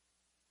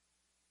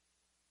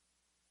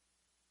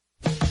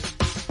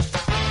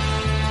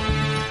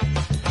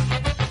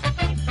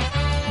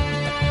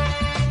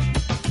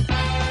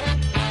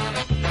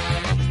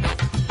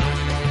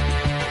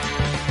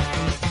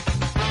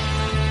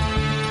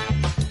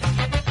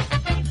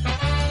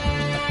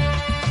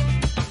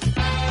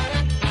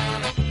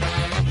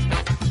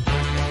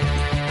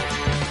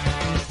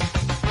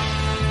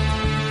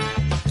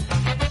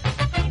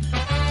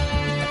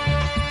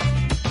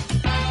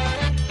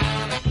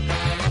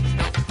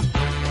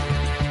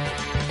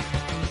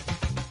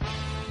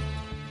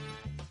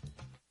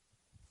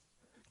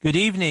Good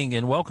evening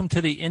and welcome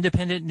to the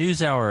Independent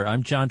News Hour.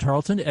 I'm John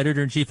Tarleton,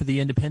 editor-in-chief of the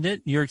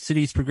Independent, New York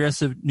City's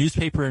progressive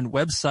newspaper and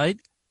website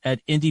at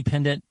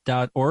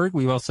independent.org.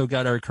 We've also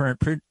got our current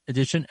print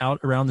edition out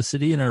around the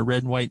city in our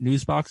red and white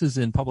news boxes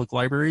in public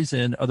libraries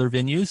and other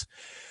venues.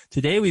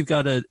 Today we've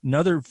got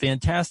another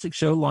fantastic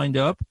show lined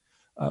up,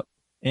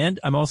 and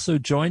I'm also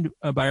joined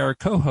by our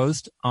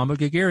co-host, Amba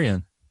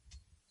Gagarian.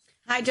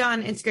 Hi,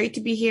 John. It's great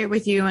to be here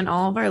with you and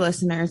all of our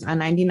listeners on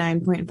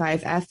 99.5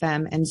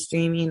 FM and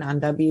streaming on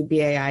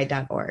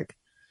WBAI.org.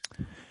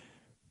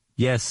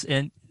 Yes,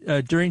 and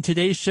during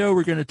today's show,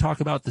 we're going to talk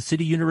about the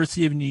City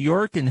University of New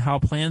York and how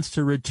plans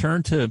to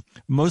return to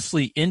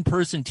mostly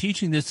in-person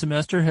teaching this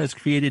semester has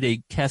created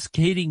a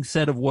cascading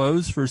set of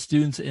woes for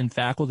students and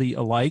faculty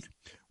alike.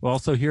 We'll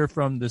also hear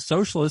from the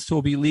socialist who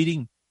will be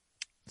leading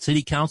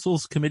City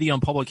Council's Committee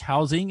on Public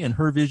Housing and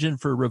her vision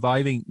for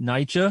reviving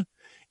NYCHA.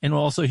 And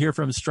we'll also hear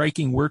from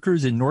striking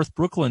workers in North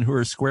Brooklyn who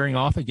are squaring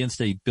off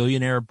against a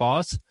billionaire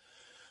boss.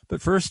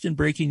 But first, in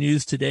breaking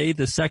news today,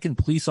 the second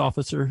police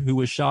officer who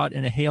was shot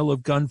in a hail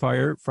of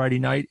gunfire Friday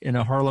night in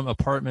a Harlem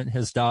apartment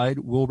has died.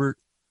 Wilbert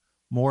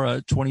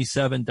Mora,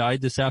 27,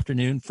 died this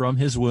afternoon from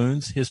his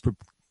wounds. His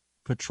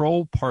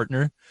patrol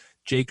partner,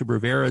 Jacob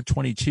Rivera,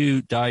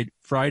 22, died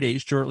Friday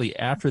shortly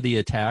after the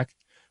attack,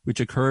 which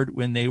occurred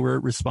when they were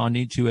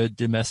responding to a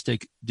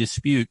domestic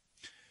dispute.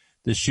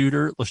 The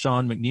shooter,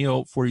 LaShawn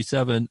McNeil,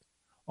 47,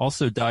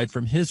 also died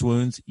from his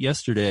wounds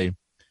yesterday.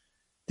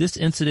 This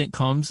incident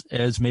comes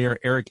as Mayor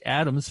Eric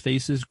Adams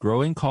faces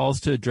growing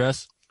calls to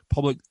address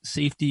public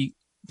safety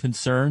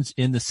concerns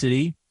in the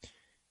city.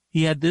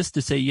 He had this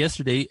to say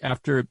yesterday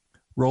after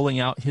rolling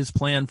out his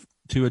plan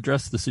to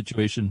address the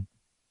situation.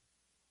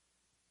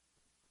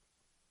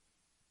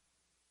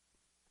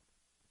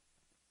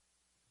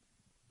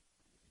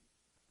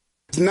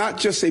 It's not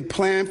just a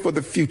plan for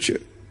the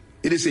future.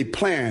 It is a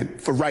plan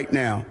for right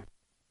now.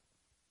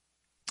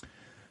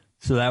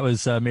 So that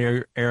was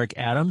Mayor Eric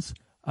Adams.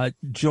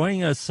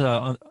 Joining us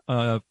to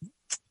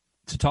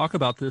talk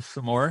about this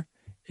some more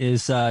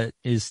is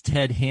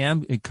Ted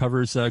Ham. It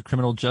covers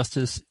criminal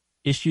justice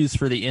issues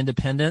for the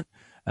Independent.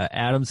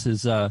 Adams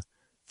has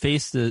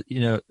faced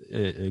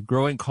a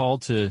growing call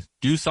to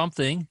do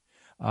something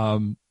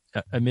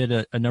amid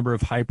a number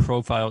of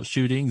high-profile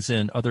shootings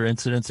and other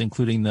incidents,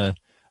 including the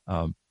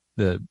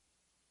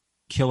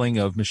killing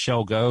of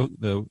Michelle Go,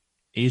 the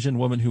Asian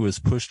woman who was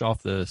pushed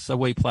off the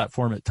subway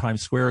platform at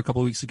Times Square a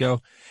couple of weeks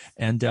ago.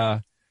 And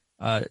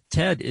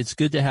Ted, it's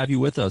good to have you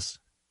with us.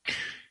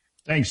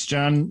 Thanks,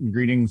 John.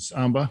 Greetings,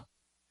 Amba.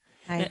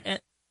 Hi.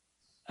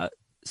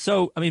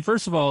 So,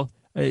 first of all,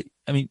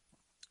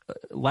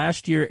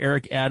 last year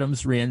Eric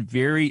Adams ran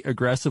very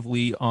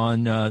aggressively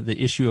on the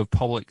issue of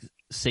public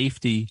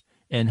safety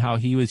and how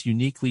he was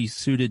uniquely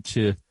suited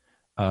to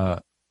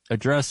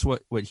address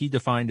what he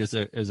defined as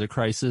a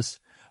crisis.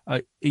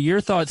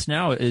 Your thoughts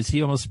now, is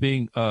he almost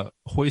being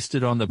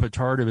hoisted on the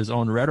petard of his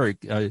own rhetoric?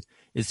 It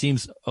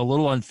seems a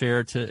little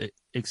unfair to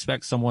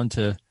expect someone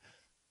to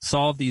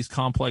solve these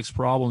complex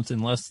problems in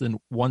less than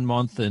 1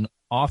 month in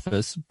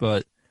office,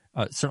 but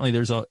certainly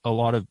there's a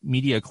lot of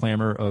media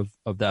clamor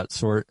of that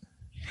sort.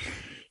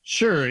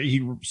 Sure.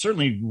 He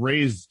certainly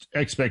raised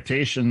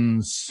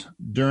expectations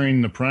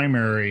during the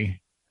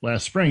primary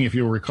last spring. If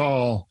you'll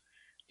recall,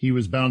 he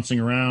was bouncing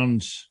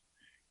around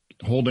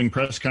holding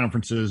press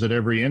conferences at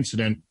every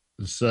incident.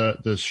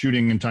 The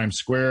shooting in Times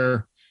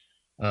Square,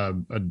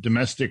 a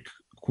domestic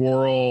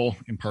quarrel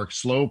in Park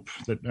Slope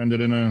that ended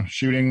in a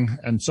shooting,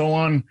 and so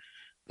on.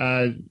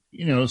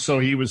 So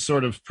he was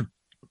sort of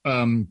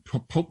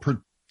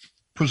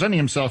presenting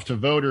himself to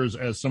voters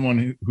as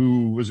someone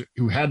who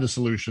had the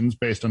solutions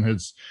based on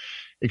his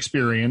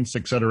experience,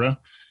 et cetera.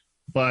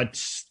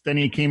 But then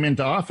he came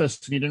into office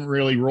and he didn't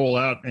really roll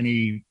out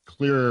any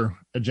clear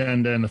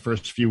agenda in the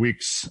first few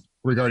weeks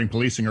regarding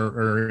policing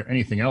or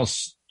anything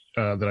else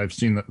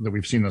that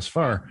we've seen thus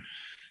far.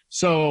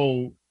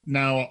 So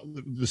now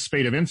the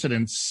spate of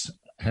incidents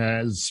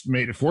has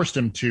forced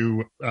him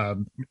to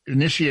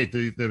initiate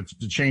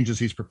the changes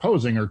he's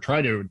proposing, or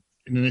try to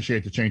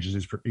initiate the changes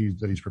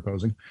that he's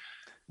proposing.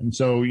 And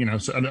so,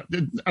 so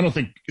I don't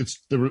think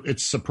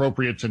it's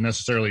appropriate to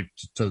necessarily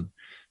to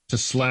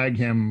slag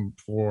him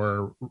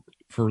for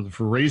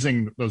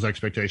raising those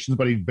expectations,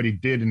 but he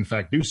did in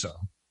fact do so.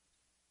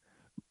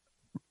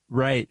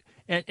 Right.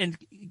 And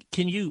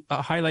can you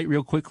highlight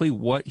real quickly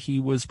what he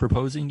was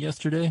proposing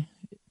yesterday?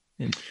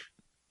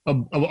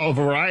 A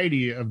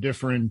variety of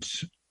different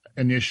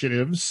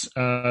initiatives,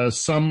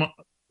 some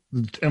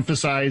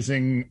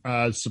emphasizing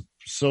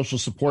social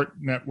support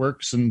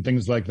networks and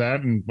things like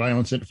that, and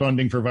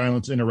funding for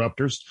violence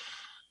interrupters.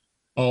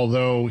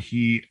 Although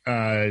he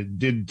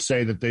did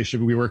say that they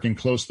should be working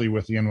closely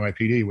with the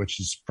NYPD, which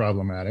is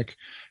problematic.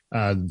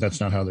 That's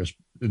not how they're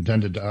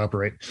intended to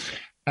operate.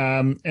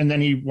 And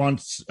then he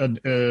wants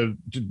to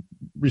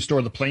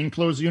restore the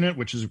plainclothes unit,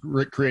 which is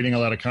creating a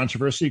lot of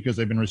controversy because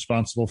they've been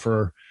responsible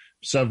for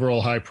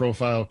several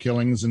high-profile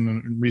killings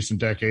in recent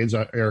decades.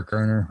 Eric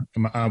Garner,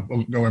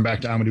 going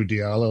back to Amadou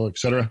Diallo, et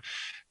cetera.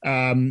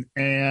 And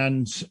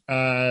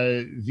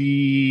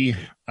the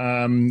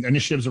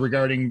initiatives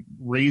regarding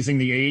raising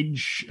the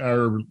age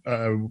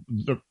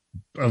that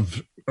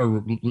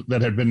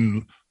had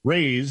been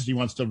raised. He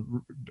wants to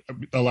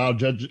allow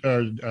 16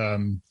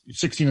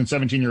 and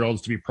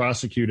 17-year-olds to be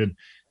prosecuted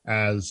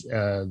as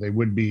they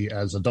would be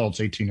as adults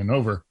 18 and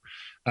over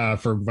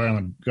for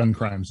violent gun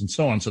crimes and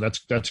so on. So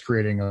that's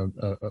creating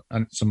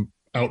some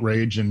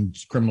outrage in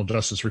criminal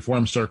justice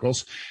reform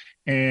circles.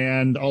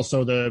 And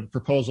also the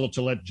proposal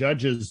to let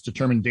judges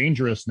determine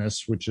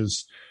dangerousness, which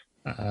is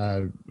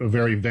a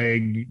very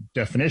vague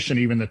definition.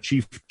 Even the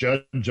chief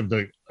judge of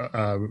the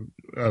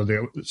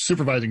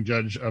supervising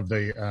judge of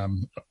the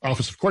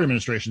Office of Court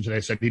Administration today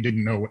said he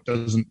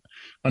doesn't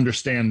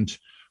understand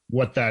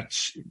what that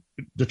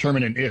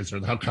determinant is,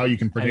 or how you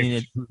can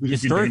predict.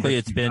 Historically,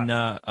 it's been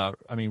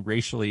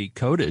racially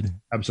coded.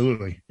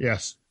 Absolutely,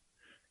 yes,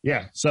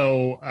 yeah.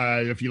 So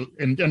if you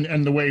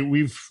and the way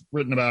we've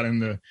written about in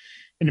the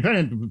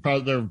Independent,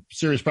 there are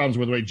serious problems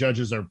with the way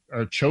judges are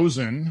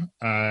chosen,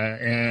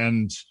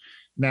 and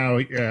now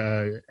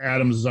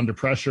Adams is under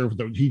pressure.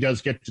 He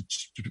does get to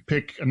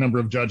pick a number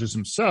of judges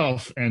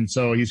himself, and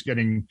so he's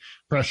getting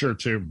pressure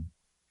to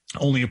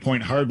only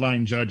appoint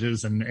hardline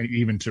judges and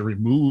even to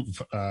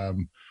remove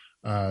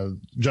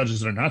judges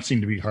that are not seen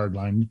to be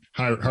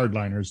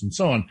hardliners and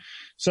so on.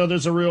 So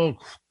there's a real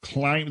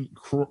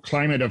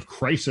climate of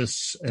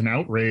crisis and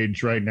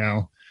outrage right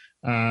now.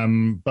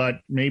 But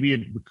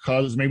maybe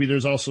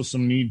there's also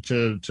some need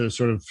to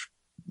sort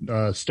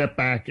of step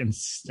back and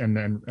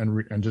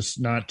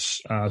just not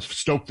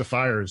stoke the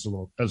fires a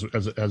little as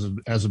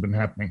has been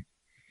happening.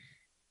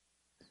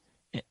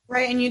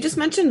 Right, and you just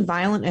mentioned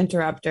violent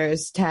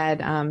interrupters, Ted.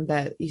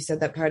 That you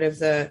said that part of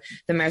the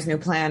mayor's new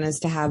plan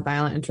is to have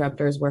violent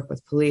interrupters work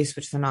with police,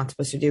 which they're not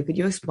supposed to do. Could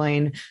you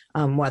explain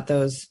what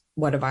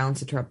a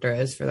violence interrupter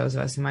is for those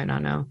of us who might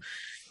not know?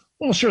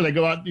 Well, sure. They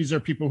go out. These are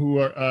people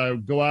who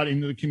go out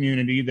into the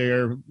community.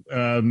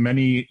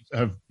 Many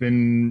have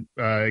been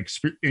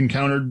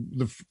encountered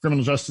the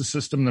criminal justice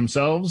system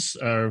themselves,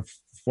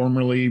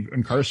 formerly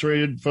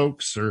incarcerated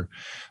folks,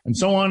 and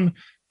so on.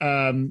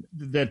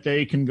 That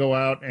they can go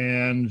out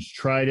and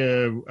try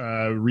to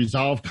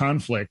resolve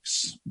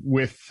conflicts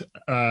with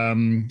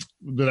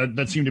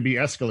that seem to be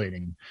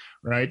escalating,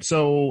 right?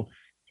 So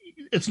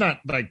it's not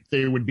like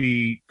they would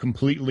be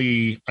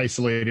completely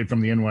isolated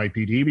from the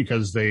NYPD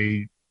because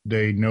they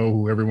know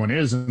who everyone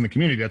is in the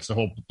community. That's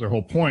their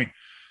whole point.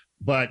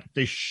 But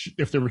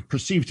if they're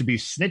perceived to be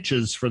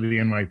snitches for the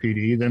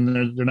NYPD,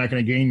 then they're not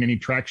going to gain any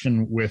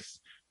traction with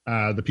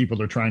the people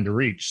they're trying to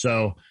reach.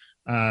 So.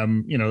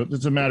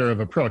 It's a matter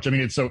of approach. I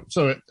mean, it's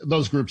so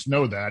those groups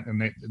know that,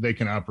 and they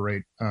can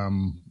operate.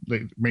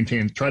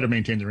 Try to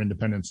maintain their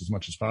independence as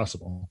much as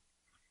possible.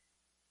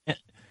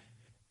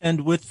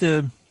 And with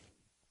the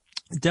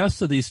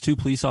deaths of these two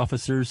police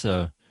officers,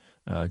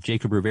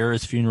 Jacob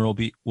Rivera's funeral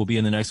will be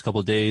in the next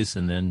couple of days,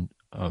 and then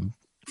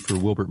for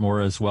Wilbert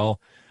Mora as well.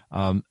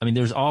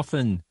 There's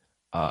often,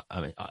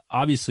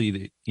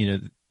 obviously,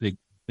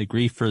 the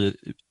grief for the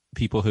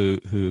people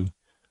who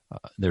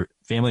their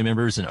family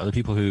members and other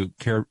people who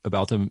care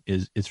about them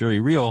is very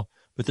real,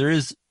 but there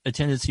is a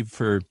tendency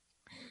for,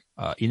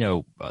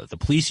 the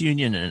police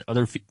union and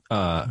other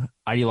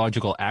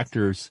ideological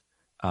actors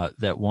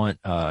that want,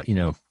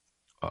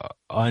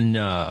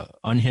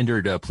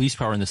 unhindered police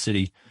power in the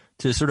city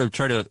to sort of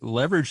try to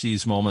leverage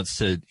these moments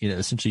to,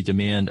 essentially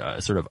demand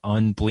a sort of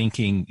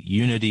unblinking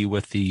unity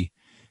with the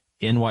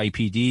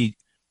NYPD.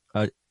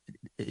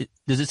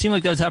 Does it seem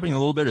like that's happening a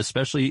little bit,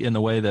 especially in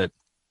the way that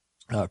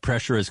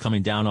pressure is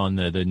coming down on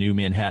the new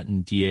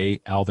Manhattan DA,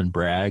 Alvin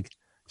Bragg,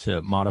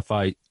 to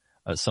modify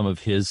some of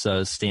his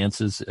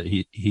stances?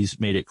 He's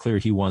made it clear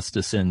he wants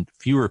to send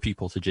fewer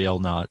people to jail,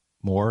 not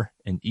more.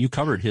 And you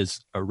covered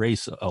his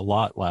race a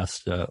lot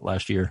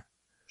last year.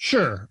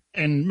 Sure.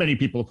 And many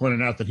people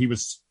pointed out that he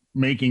was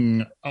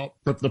making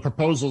the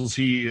proposals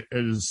he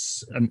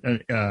is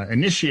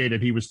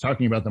initiated. He was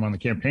talking about them on the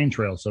campaign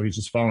trail. So he's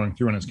just following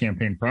through on his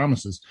campaign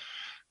promises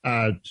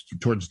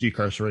towards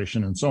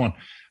decarceration and so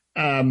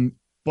on.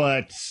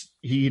 But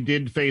he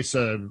did face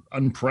an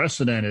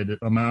unprecedented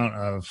amount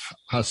of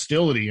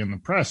hostility in the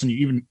press. And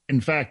even,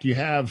 in fact, you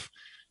have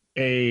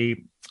a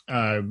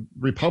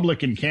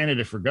Republican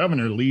candidate for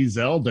governor, Lee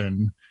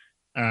Zeldin,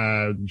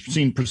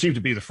 perceived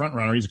to be the front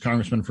runner. He's a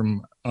congressman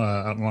from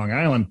out in Long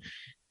Island,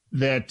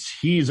 that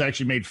he's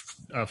actually made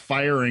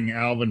firing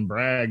Alvin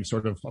Bragg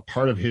sort of a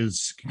part of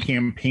his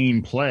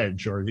campaign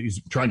pledge, or he's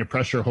trying to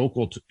pressure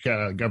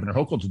Governor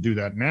Hochul to do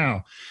that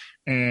now.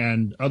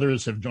 And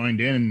others have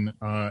joined in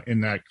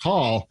that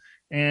call.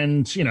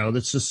 And,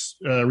 that's just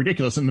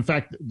ridiculous. And the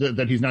fact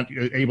that he's not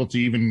able to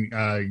even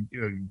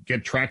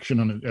get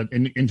traction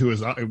into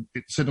his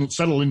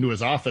settle into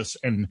his office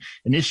and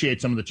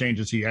initiate some of the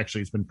changes he actually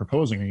has been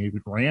proposing and he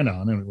ran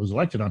on and was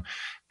elected on.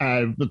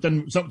 But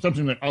then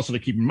something that also to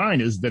keep in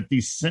mind is that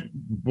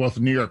both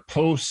the New York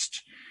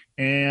Post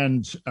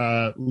and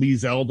Lee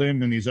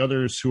Zeldin and these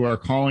others who are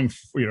calling,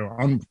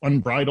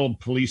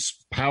 unbridled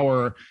police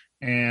power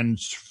and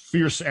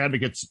fierce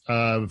advocates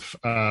of,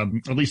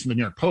 at least in the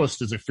New York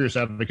Post, is a fierce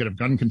advocate of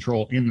gun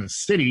control in the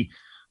city,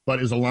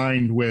 but is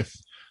aligned with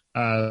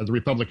the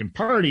Republican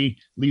Party.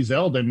 Lee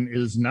Zeldin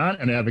is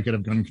not an advocate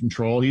of gun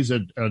control. He's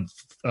a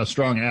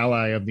strong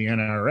ally of the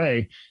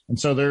NRA. And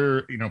so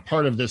they're,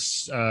 part of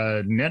this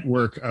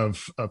network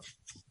of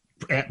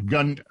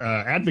gun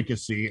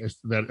advocacy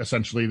that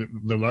essentially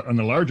on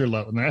the larger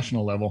level,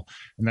 national level,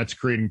 and that's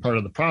creating part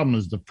of the problem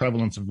is the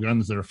prevalence of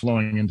guns that are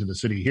flowing into the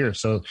city here.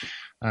 So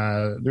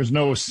there's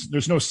no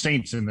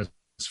saints in this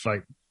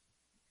fight.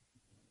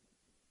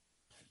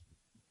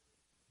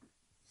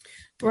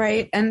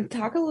 Right. And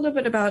talk a little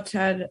bit about,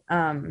 Ted,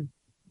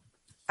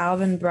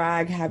 Alvin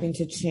Bragg having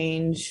to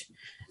change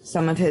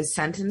some of his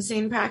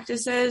sentencing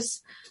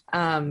practices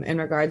in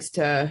regards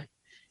to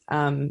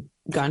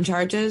gun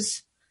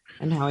charges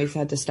and how he's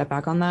had to step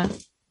back on that.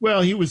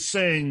 Well, he was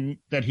saying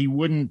that he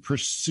wouldn't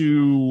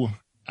pursue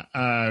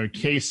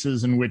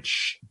cases in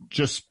which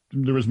just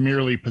there was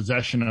merely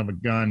possession of a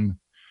gun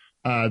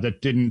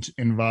that didn't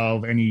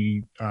involve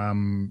any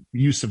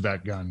use of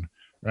that gun.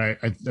 Right.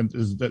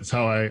 That's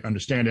how I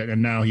understand it.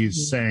 And now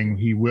he's saying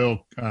he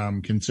will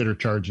consider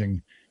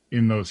charging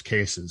in those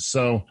cases.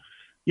 So,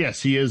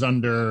 yes, he is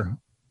under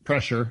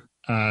pressure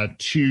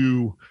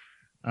to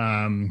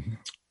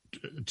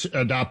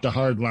adopt a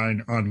hard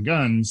line on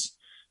guns.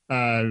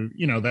 I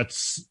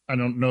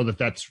don't know that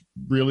that's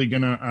really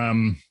going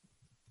to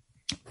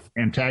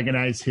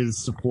antagonize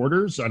his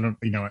supporters.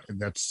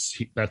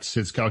 That's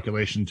his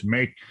calculation to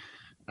make.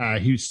 I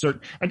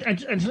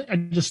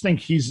just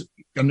think he's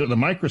under the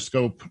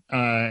microscope,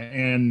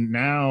 and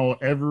now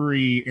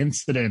every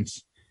incident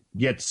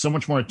gets so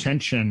much more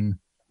attention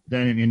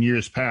than in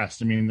years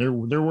past. I mean,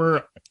 there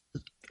were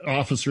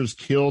officers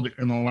killed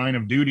in the line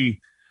of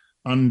duty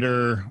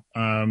under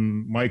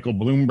Michael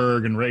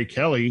Bloomberg and Ray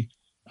Kelly,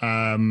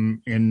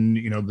 and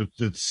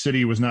the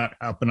city was not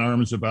up in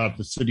arms about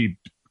the city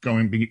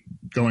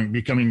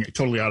becoming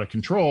totally out of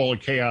control,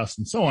 chaos,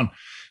 and so on.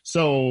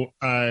 So,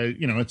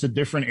 it's a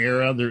different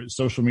era.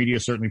 Social media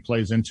certainly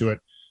plays into it,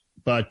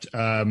 but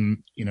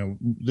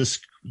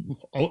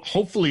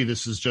hopefully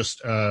this is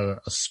just a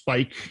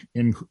spike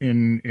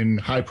in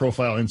high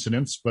profile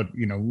incidents. But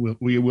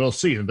we will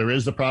see. There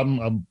is the problem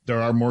of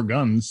there are more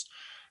guns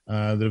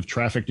that have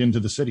trafficked into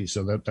the city,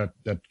 so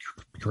that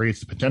creates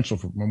the potential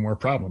for more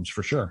problems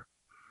for sure.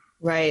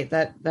 Right,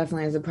 that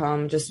definitely is a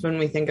problem. Just when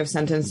we think of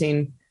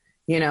sentencing,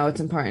 it's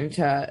important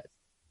to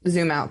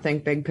zoom out,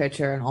 think big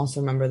picture, and also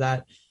remember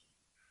that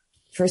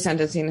for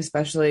sentencing,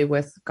 especially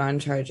with gun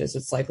charges,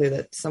 it's likely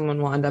that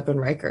someone will end up in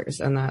Rikers,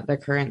 and that the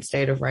current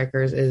state of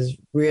Rikers is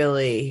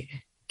really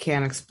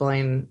can't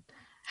explain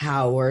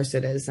how worse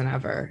it is than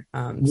ever.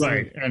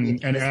 Right.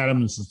 And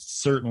Adams is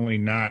certainly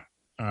not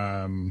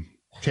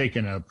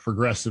taken a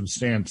progressive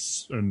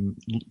stance and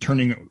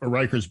turning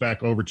Rikers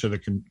back over to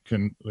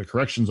the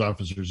corrections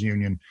officers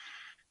union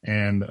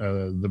and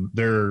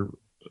the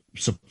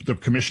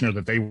commissioner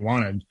that they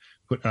wanted.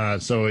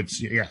 So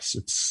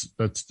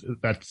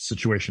that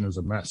situation is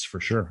a mess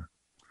for sure.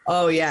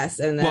 Oh yes.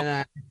 And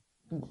then,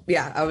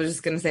 I was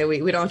just going to say,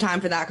 we don't have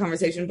time for that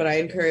conversation, but I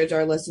encourage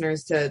our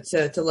listeners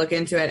to look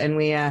into it. And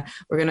we're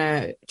going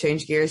to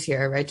change gears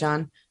here. Right,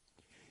 John?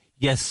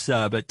 Yes.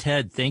 But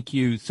Ted, thank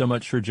you so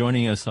much for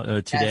joining us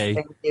today. Yes,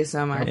 thank you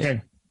so much.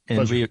 Okay.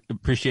 And we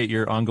appreciate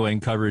your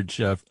ongoing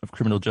coverage of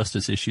criminal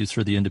justice issues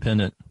for The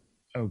Independent.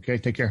 Okay.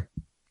 Take care.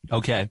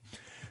 Okay.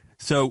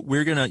 So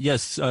we're going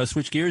to,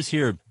 switch gears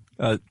here.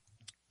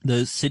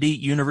 The City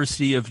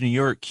University of New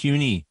York,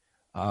 CUNY,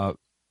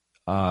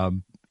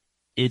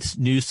 its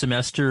new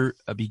semester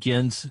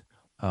begins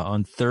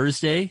on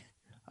Thursday,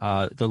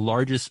 the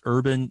largest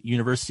urban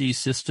university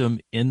system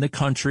in the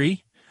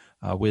country,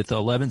 with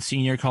 11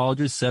 senior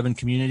colleges, 7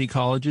 community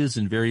colleges,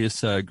 and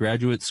various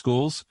graduate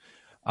schools.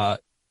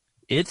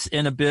 It's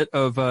in a bit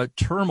of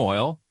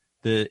turmoil.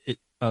 The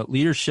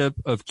leadership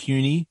of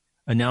CUNY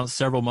announced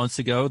several months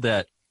ago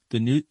that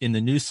in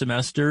the new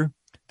semester,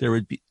 there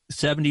would be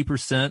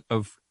 70%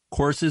 of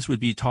courses would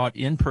be taught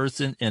in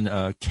person, and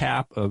a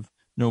cap of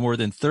no more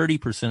than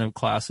 30% of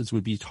classes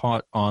would be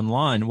taught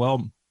online.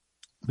 Well,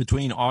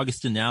 between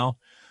August and now,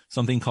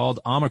 something called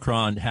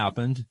Omicron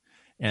happened,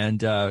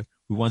 and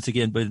we once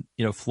again been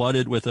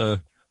flooded with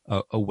a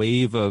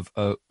wave of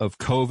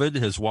COVID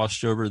has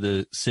washed over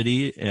the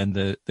city and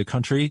the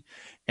country,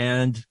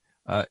 and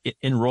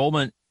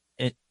enrollment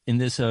in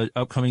this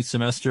upcoming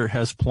semester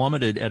has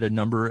plummeted at a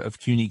number of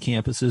CUNY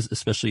campuses,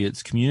 especially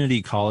its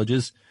community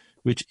colleges,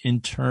 which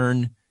in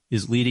turn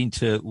is leading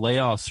to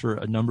layoffs for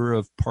a number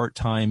of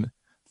part-time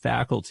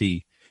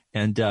faculty.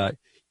 And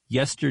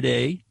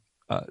yesterday,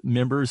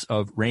 members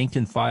of Rank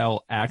and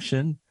File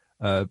Action,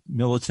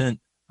 militant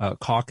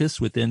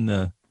caucus within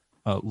the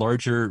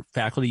larger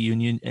faculty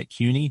union at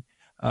CUNY,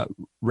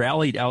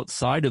 rallied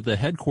outside of the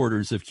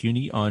headquarters of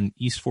CUNY on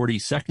East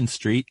 42nd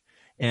Street,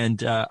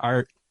 and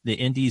the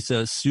Indy's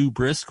Sue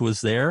Brisk was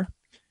there,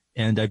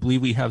 and I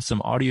believe we have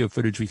some audio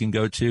footage we can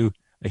go to,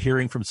 a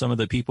hearing from some of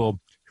the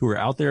people who are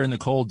out there in the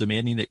cold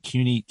demanding that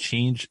CUNY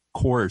change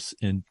course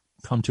and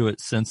come to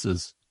its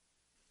senses.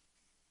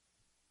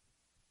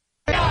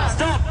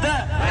 the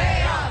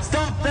layoffs!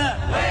 Stop the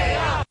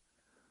layoffs!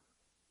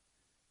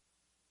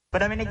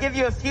 But I'm going to give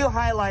you a few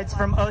highlights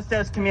from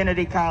Ostos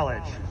Community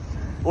College.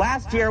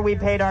 Last year, we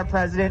paid our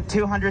president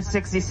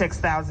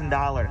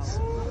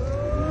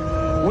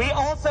 $266,000. We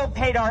also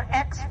paid our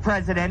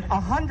ex-president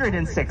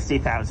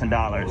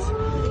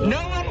 $160,000.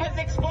 No one has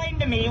explained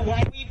to me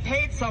why we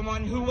paid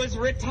someone who was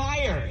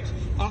retired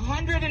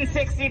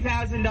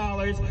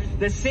 $160,000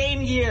 the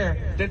same year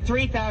that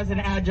 3,000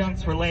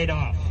 adjuncts were laid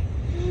off.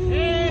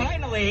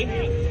 Finally,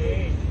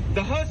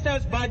 the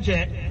Hostos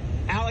budget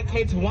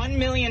allocates $1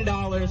 million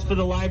for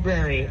the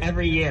library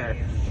every year.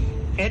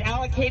 It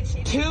allocates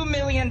 $2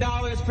 million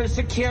for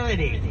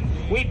security.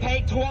 We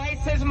pay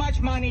twice as much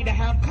money to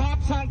have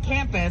cops on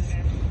campus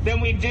than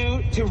we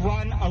do to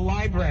run a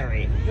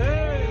library.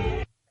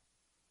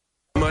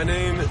 My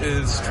name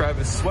is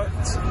Travis Sweat.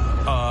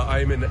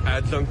 I'm an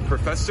adjunct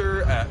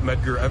professor at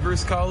Medgar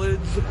Evers College.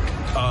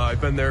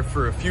 I've been there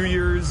for a few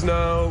years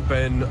now,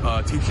 been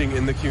teaching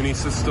in the CUNY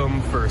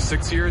system for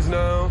 6 years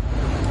now.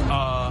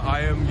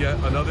 I am yet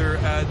another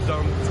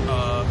adjunct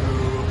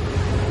who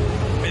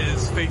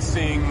is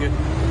facing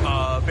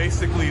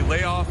basically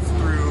layoff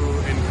through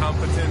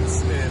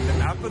incompetence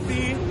and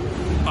apathy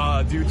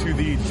due to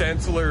the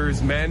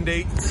chancellor's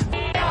mandate.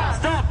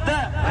 Stop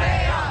the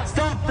layoff!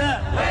 Stop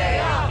the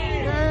layoff!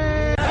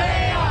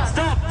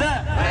 Stop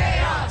the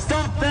layoff!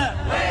 Stop the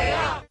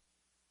layoff!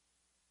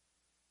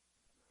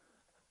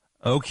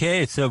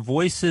 Okay, so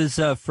voices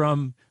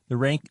from the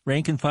rank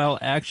and file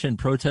action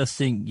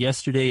protesting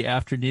yesterday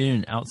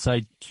afternoon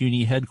outside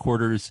CUNY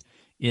headquarters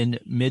in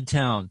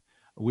Midtown.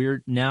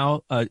 We're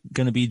now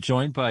going to be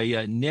joined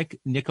by Nick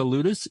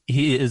Nicoludis.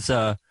 He is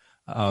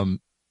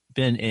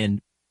been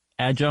an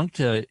adjunct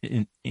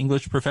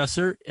English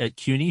professor at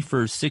CUNY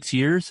for 6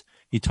 years.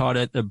 He taught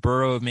at the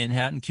Borough of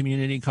Manhattan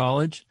Community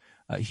College.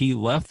 He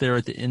left there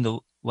at the end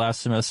of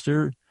last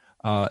semester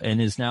and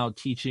is now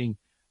teaching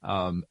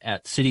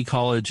at City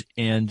College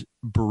and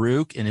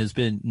Baruch, and has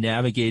been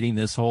navigating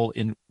this whole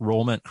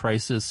enrollment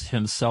crisis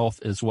himself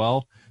as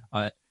well.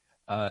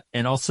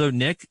 And also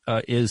Nick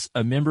is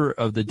a member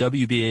of the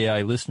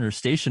WBAI Listener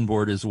Station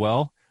Board as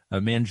well,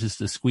 manages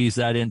to squeeze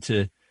that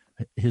into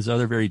his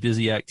other very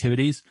busy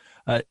activities.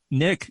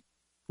 Nick,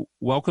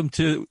 welcome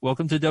to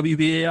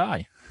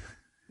WBAI.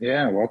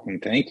 Yeah, welcome.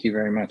 Thank you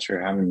very much for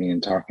having me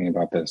and talking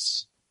about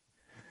this.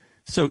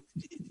 So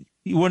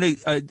you want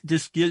to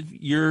just give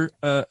your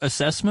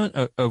assessment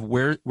of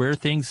where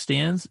things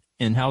stands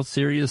and how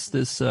serious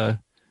this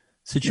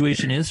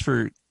situation is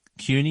for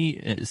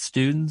CUNY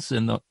students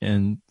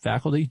and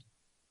faculty?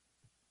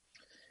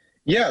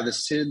 Yeah, the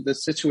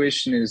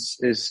situation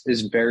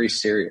is very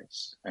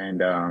serious.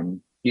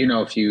 And,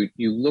 if you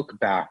look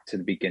back to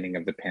the beginning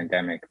of the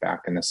pandemic,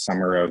 back in the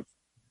summer of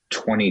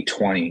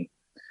 2020,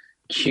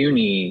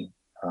 CUNY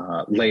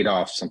laid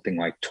off something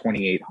like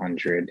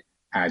 2,800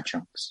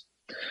 adjuncts.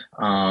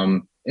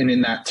 And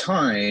in that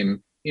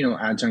time,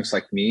 adjuncts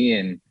like me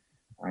and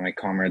my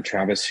comrade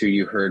Travis, who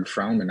you heard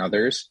from, and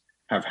others,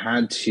 have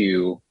had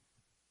to,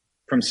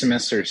 from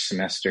semester to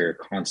semester,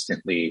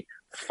 constantly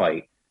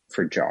fight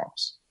for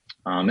jobs.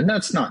 And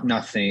that's not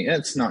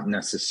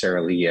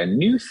necessarily a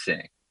new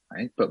thing,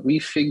 right? But we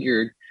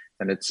figured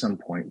that at some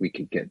point we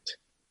could get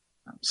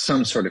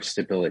some sort of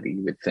stability,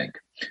 you would think.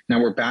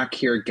 Now we're back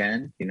here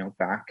again,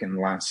 back in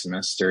last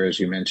semester, as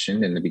you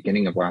mentioned, in the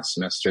beginning of last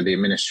semester, the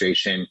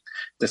administration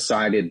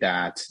decided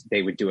that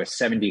they would do a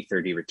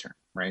 70-30 return,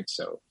 right?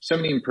 So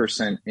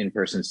 70% in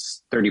person,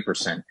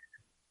 30%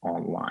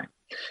 online.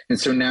 And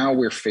so now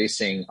we're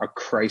facing a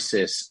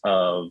crisis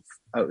of,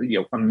 a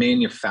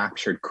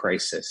manufactured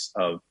crisis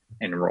of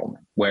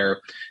enrollment, where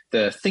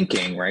the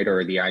thinking, right,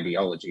 or the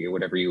ideology, or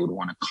whatever you would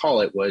want to call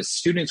it, was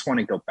students want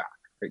to go back,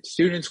 right?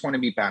 Students want to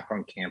be back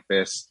on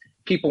campus.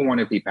 People want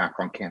to be back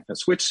on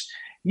campus, which,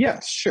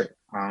 yes, sure.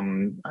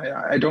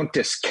 I don't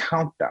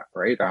discount that,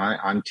 right?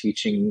 I'm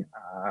teaching,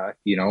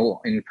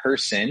 in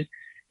person.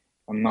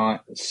 I'm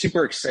not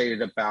super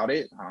excited about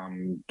it,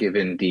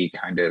 given the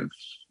kind of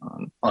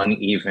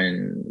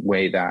uneven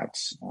way that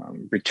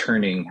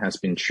returning has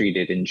been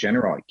treated in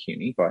general at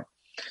CUNY. But,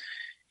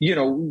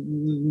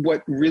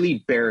 what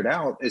really bared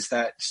out is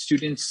that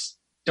students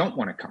don't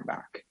want to come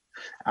back.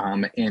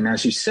 And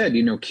as you said,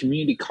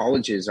 community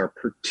colleges are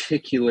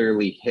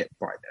particularly hit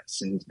by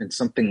this. And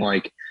something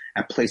like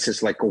at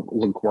places like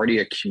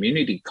LaGuardia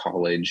Community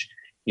College,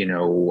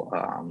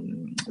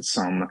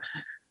 some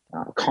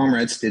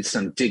comrades did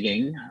some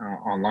digging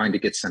online to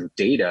get some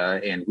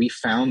data, and we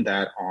found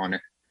that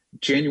on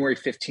January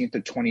 15th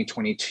of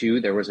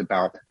 2022, there was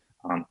about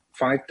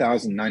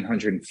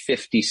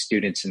 5,950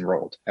 students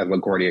enrolled at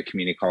LaGuardia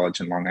Community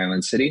College in Long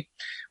Island City,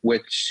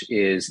 which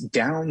is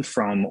down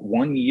from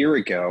 1 year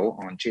ago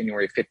on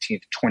January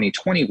 15th,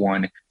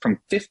 2021, from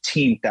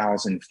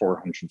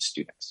 15,400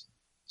 students.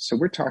 So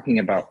we're talking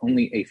about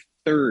only a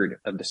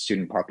third of the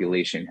student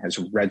population has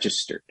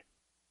registered.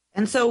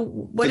 And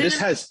so this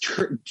has,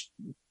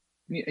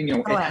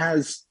 it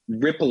has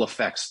ripple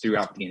effects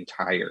throughout the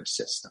entire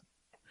system.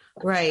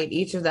 Right.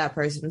 Each of that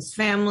person's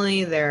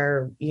family,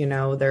 their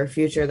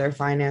future, their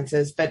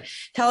finances. But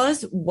tell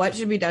us what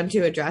should be done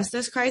to address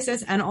this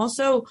crisis. And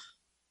also,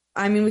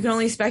 I mean, we can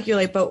only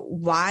speculate, but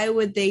why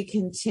would they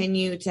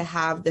continue to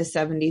have the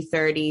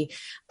 70-30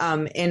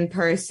 in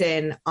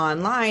person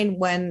online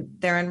when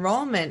their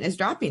enrollment is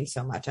dropping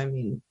so much? I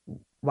mean,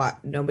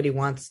 nobody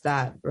wants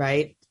that,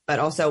 right? But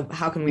also,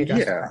 how can we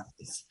address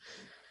this?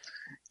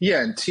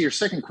 Yeah, and to your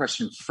second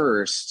question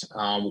first,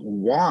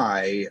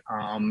 why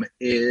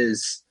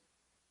is,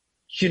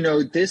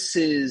 this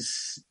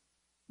is,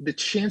 the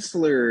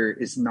chancellor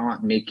is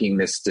not making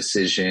this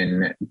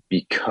decision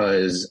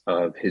because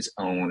of his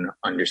own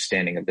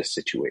understanding of the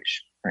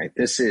situation, right?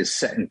 This is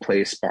set in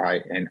place by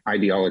an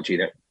ideology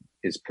that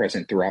is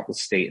present throughout the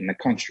state and the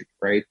country,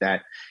 right?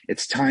 That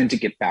it's time to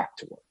get back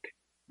to work,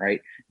 right?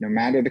 No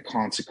matter the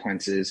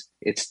consequences,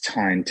 it's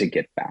time to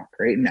get back,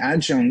 right? And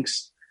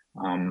adjuncts,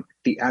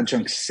 the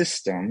adjunct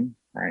system,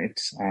 right,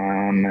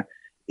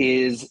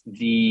 is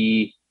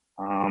the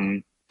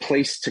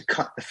place to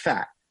cut the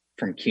fat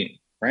from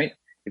CUNY, right?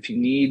 If you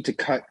need to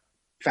cut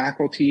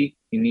faculty,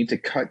 you need to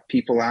cut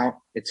people out,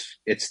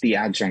 it's the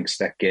adjuncts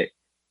that get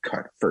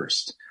cut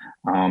first.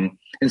 And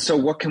so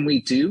what can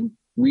we do?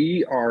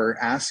 We are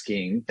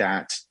asking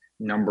that,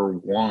 number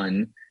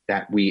one,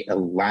 that we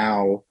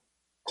allow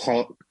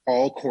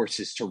all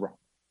courses to run,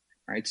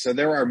 right? So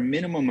there are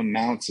minimum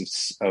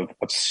amounts of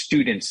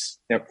students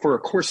that for a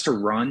course to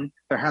run,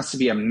 there has to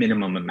be a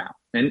minimum amount.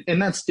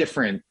 And that's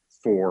different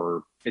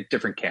at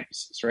different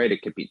campuses, right?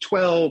 It could be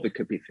 12, it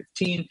could be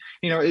 15,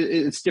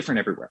 it's different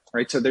everywhere,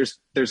 right? So there's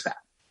that,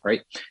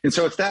 right? And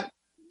so if that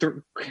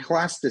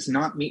class does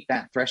not meet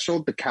that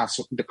threshold, the class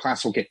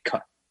will get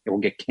cut. It will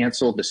get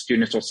canceled. The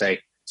students will say,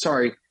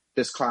 sorry,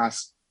 this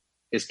class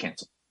is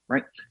canceled,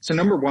 right? So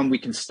number one, we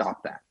can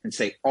stop that and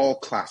say all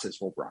classes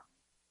will run.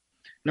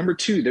 Number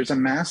two, there's a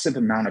massive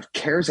amount of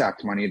CARES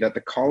Act money that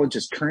the college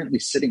is currently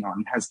sitting on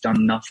and has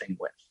done nothing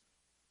with.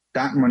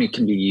 That money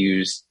can be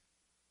used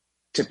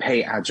to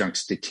pay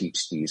adjuncts to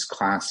teach these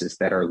classes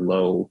that are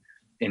low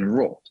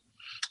enrolled.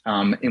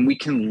 And we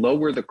can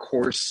lower the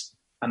course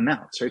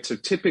amounts, right? So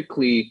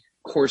typically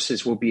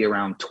courses will be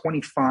around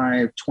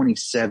 25,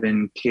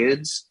 27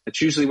 kids. That's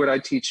usually what I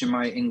teach in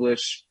my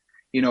English,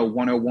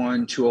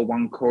 101,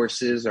 201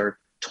 courses are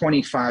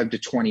 25 to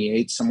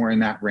 28, somewhere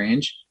in that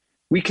range.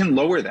 We can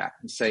lower that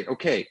and say,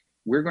 okay,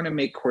 we're going to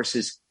make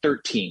courses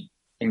 13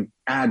 and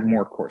add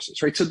more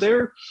courses, right? So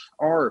there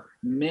are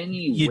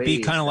many ways. You'd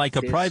be kind of like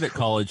a private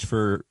college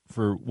for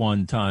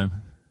one time.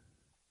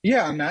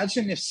 Yeah,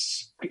 imagine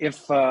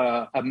if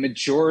a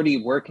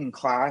majority working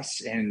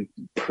class and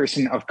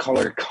person of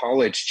color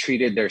college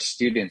treated their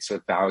students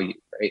with value,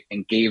 right?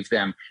 And gave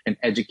them an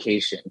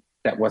education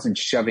that wasn't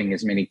shoving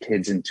as many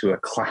kids into a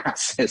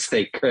class as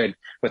they could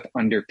with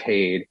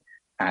underpaid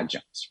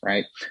adjuncts,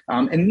 right?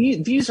 And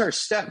these are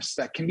steps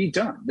that can be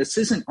done. This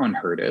isn't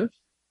unheard of,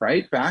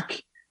 right?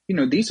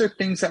 These are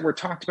things that were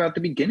talked about at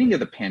the beginning of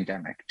the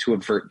pandemic to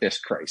avert this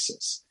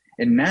crisis.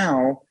 And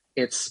now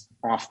it's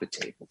off the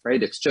table,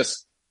 right? It's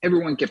just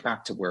everyone get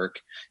back to work.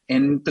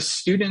 And the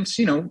students,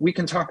 we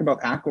can talk about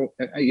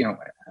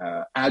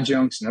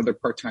adjuncts and other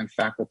part-time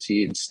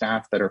faculty and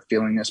staff that are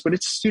feeling this, but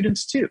it's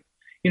students too.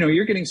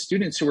 You're getting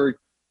students who are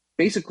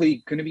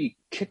basically going to be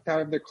kicked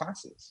out of their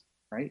classes,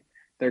 right?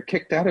 They're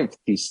kicked out of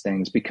these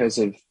things because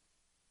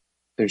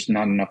there's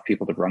not enough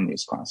people to run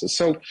these classes.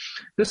 So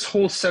this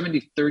whole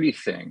 70-30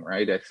 thing,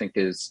 right, I think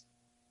it's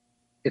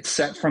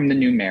set from the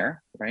new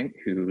mayor, right,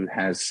 who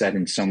has said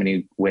in so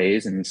many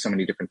ways and in so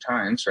many different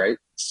times, right,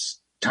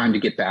 it's time to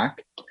get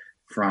back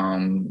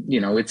from,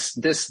 it's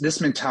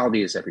this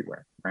mentality is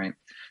everywhere, right?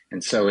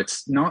 And so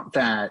it's not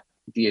that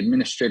the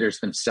administrators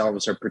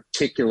themselves are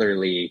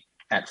particularly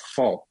at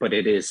fault, but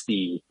it is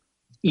the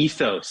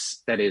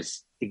ethos that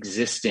is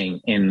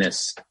existing in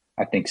this,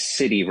 I think,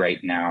 city right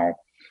now,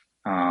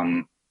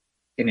 and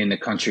in the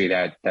country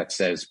that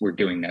says we're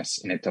doing this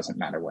and it doesn't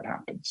matter what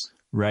happens.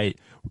 Right.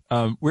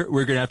 We're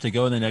going to have to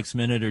go in the next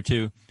minute or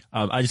two.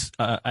 I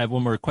have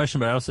one more question,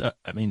 but I also,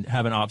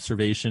 have an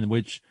observation,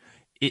 which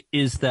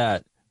is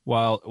that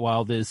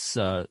while this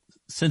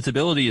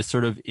sensibility is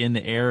sort of in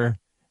the air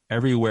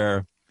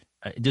everywhere,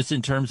 just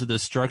in terms of the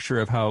structure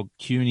of how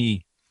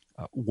CUNY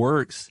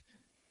works,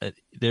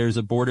 there's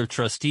a board of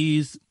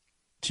trustees,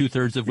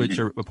 2/3 of which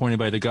are appointed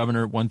by the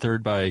governor,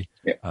 1/3 by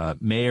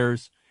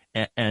mayors.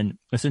 And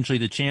essentially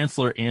the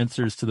chancellor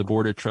answers to the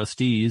board of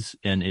trustees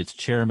and its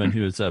chairman,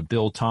 who is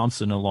Bill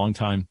Thompson, a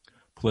longtime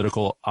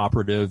political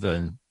operative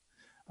and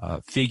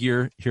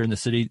figure here in the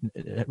city,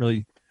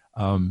 really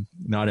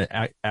not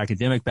an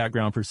academic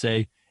background per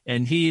se.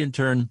 And he in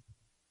turn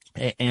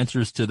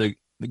answers to the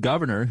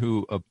governor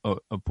who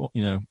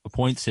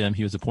appoints him.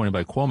 He was appointed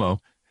by Cuomo,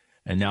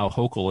 and now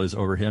Hochul is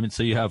over him. And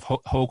so you have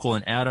Hochul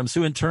and Adams,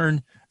 who in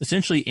turn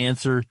essentially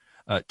answer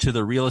to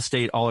the real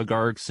estate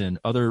oligarchs and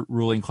other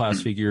ruling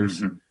class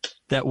figures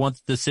that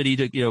want the city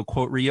to,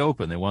 quote,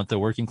 reopen. They want the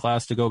working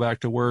class to go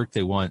back to work.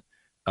 They want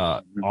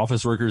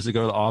office workers to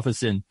go to the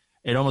office. And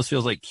it almost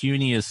feels like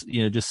CUNY is,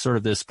 just sort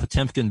of this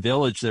Potemkin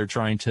village they're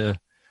trying to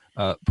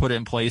put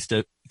in place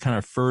to kind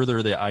of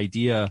further the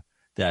idea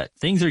that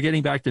things are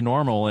getting back to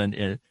normal.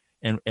 And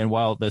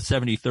while the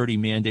 70-30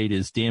 mandate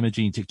is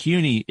damaging to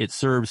CUNY, it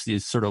serves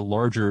these sort of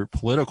larger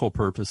political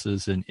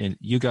purposes. And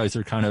you guys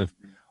are kind of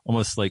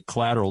almost like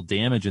collateral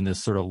damage in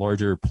this sort of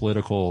larger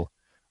political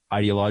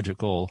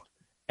ideological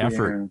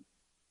effort. Yeah.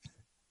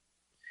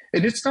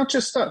 And it's not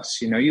just us.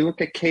 You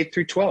look at K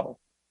through 12,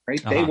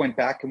 right? They went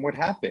back, and what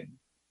happened?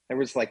 There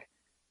was like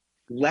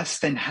less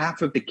than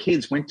half of the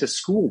kids went to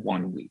school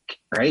 1 week,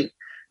 right?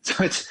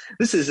 So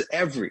this is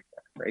everywhere,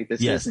 right?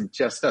 This isn't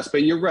just us.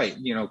 But you're right.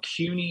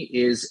 CUNY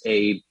is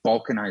a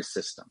balkanized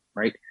system,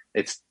 right?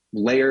 It's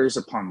layers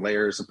upon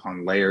layers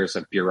upon layers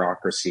of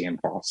bureaucracy and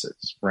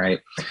bosses, right?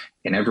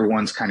 And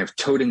everyone's kind of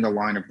toting the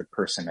line of the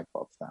person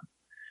above them,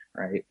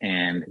 right?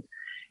 And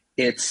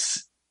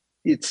it's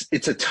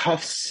a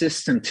tough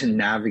system to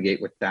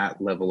navigate with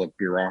that level of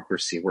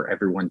bureaucracy where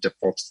everyone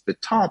defaults to the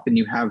top, and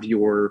you have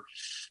your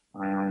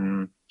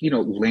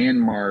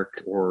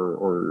landmark a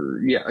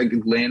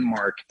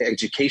landmark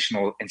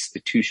educational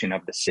institution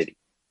of the city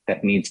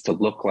that needs to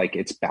look like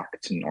it's back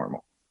to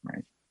normal,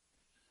 right?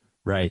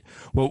 Right.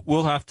 Well,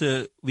 we'll have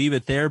to leave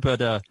it there, but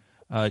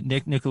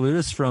Nick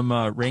Nicoludis from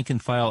Rank and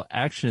File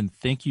Action,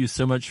 thank you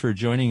so much for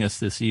joining us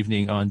this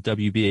evening on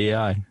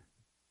WBAI.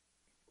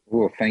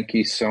 Well, thank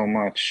you so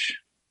much.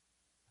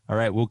 All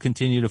right, we'll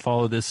continue to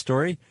follow this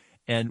story,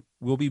 and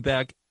we'll be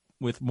back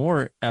with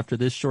more after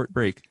this short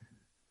break.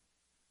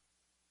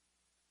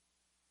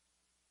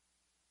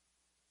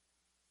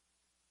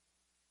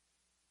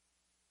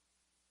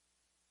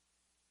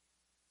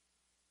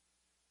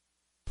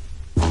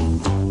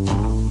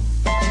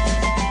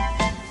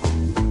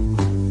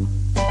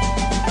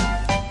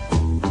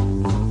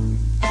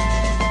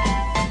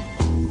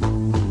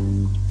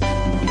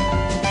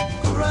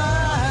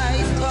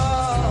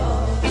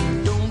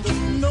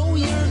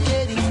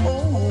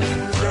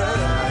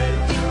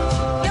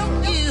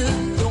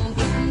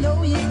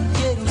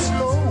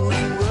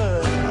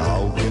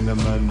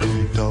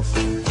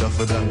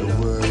 Tougher than the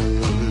world,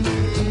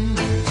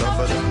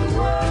 tougher than the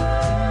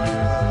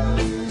world.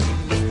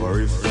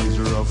 For if things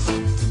are rough,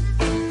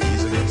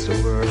 he's against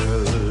the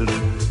world,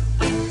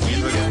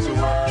 he's against the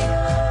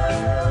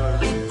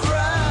world.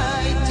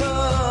 Cry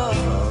tough,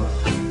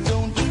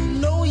 don't you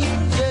know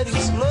you're getting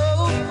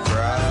slow?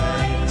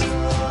 Cry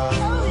tough,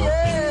 oh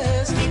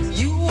yes,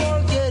 you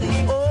are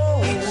getting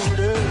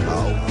older.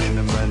 How can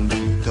a man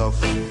be tough,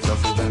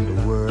 tougher than the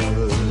world?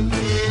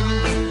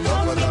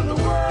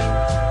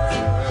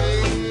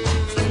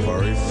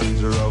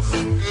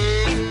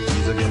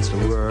 He's against the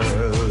world.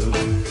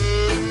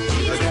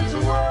 He's against the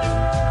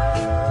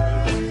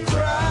world.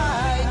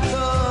 Cry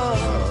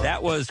tough.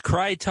 That was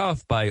Cry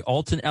Tough by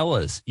Alton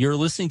Ellis. You're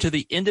listening to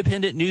the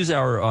Independent News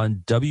Hour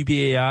on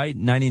WBAI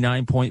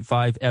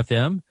 99.5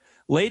 FM.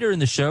 Later in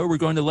the show, we're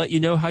going to let you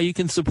know how you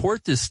can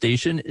support this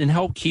station and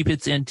help keep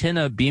its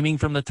antenna beaming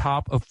from the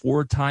top of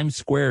 4 Times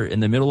Square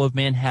in the middle of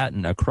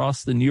Manhattan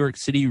across the New York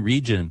City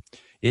region.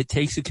 It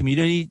takes a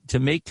community to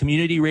make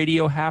community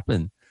radio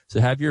happen. So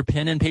have your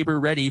pen and paper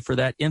ready for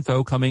that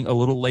info coming a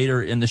little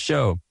later in the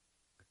show.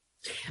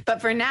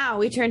 But for now,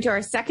 we turn to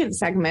our second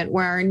segment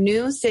where our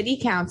new city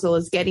council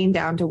is getting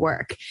down to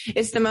work.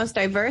 It's the most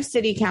diverse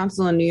city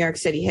council in New York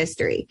City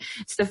history.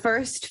 It's the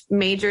first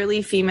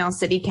majorly female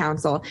city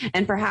council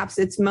and perhaps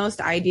its most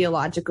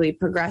ideologically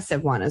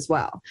progressive one as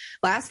well.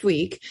 Last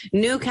week,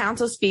 new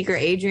council speaker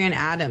Adrienne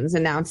Adams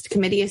announced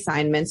committee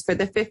assignments for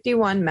the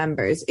 51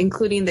 members,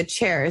 including the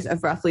chairs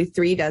of roughly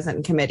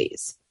 36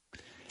 committees.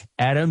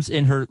 Adams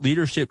and her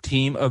leadership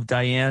team of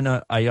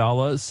Diana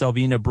Ayala,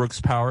 Selvina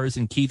Brooks Powers,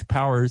 and Keith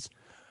Powers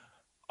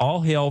all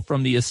hail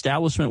from the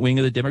establishment wing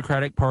of the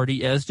Democratic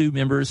Party, as do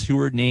members who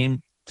were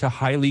named to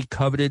highly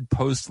coveted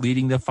posts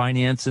leading the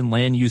finance and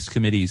land use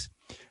committees.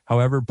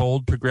 However,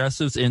 bold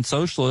progressives and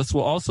socialists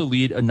will also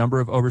lead a number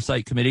of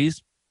oversight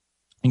committees,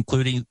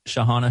 including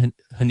Shahana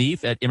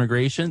Hanif at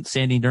Immigration,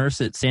 Sandy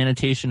Nurse at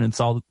Sanitation and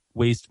Solid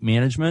Waste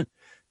Management,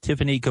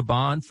 Tiffany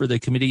Caban for the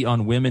Committee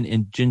on Women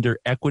and Gender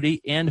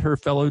Equity, and her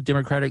fellow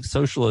Democratic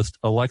Socialist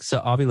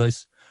Alexa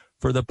Aviles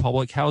for the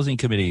Public Housing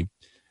Committee.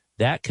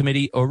 That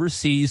committee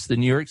oversees the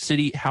New York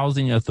City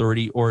Housing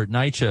Authority, or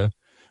NYCHA,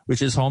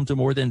 which is home to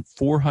more than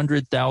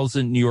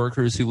 400,000 New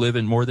Yorkers who live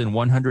in more than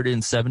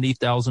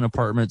 170,000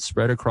 apartments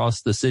spread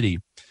across the city.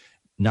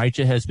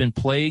 NYCHA has been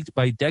plagued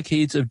by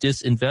decades of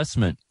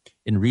disinvestment.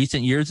 In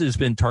recent years, it has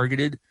been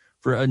targeted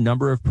for a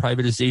number of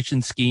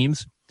privatization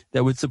schemes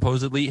that would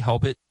supposedly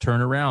help it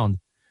turn around.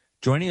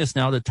 Joining us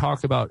now to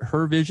talk about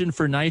her vision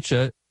for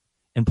NYCHA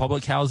and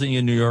public housing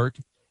in New York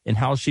and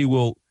how she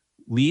will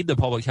lead the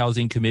Public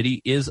Housing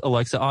Committee is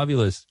Alexa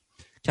Aviles.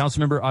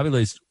 Councilmember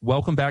Aviles,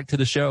 welcome back to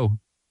the show.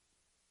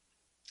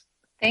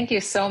 Thank you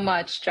so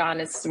much,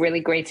 John. It's really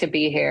great to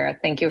be here.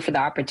 Thank you for the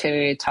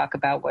opportunity to talk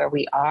about where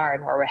we are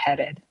and where we're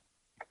headed.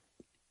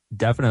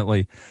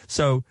 Definitely.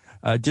 So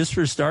just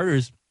for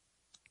starters,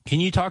 can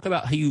you talk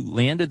about how you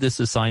landed this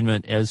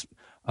assignment as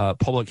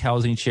public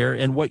housing chair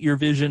and what your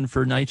vision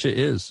for NYCHA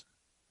is?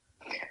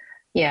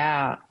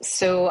 Yeah.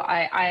 So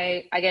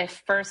I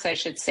guess first I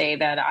should say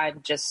that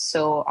I'm just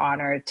so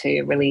honored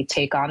to really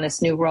take on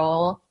this new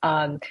role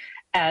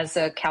as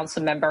a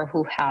council member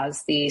who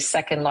has the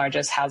second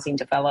largest housing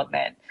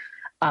development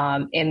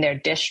in their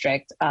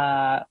district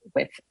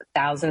with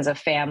thousands of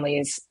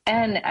families.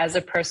 And as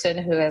a person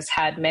who has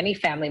had many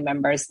family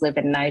members live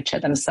in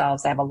NYCHA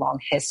themselves, I have a long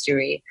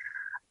history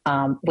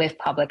with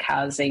public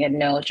housing and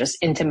know just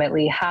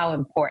intimately how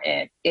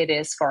important it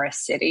is for our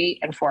city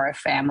and for our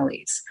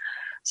families.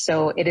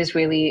 So it is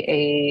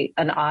really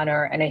an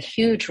honor and a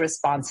huge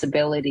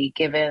responsibility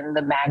given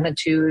the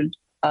magnitude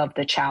of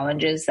the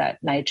challenges that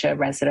NYCHA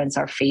residents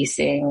are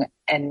facing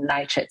and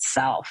NYCHA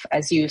itself.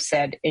 As you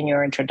said in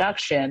your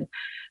introduction,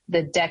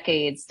 the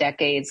decades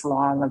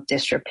long of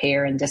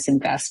disrepair and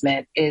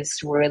disinvestment is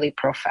really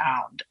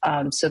profound.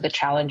 So the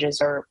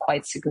challenges are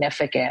quite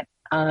significant.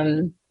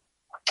 And,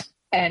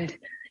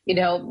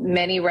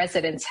 many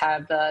residents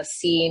have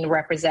seen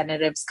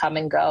representatives come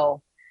and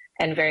go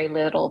and very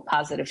little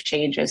positive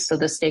changes. So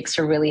the stakes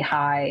are really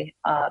high,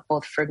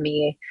 both for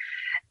me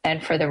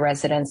and for the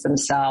residents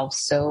themselves.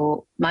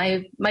 So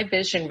my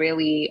vision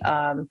really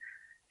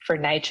for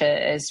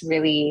NYCHA is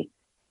really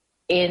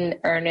in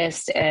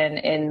earnest and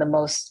in the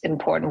most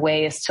important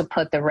way is to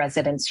put the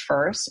residents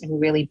first and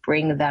really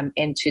bring them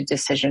into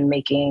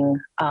decision-making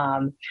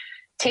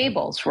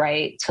tables,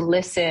 right? To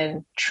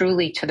listen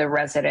truly to the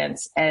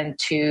residents and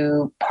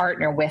to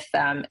partner with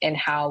them in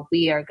how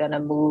we are going to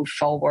move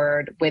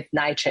forward with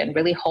NYCHA and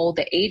really hold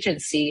the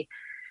agency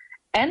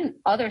and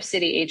other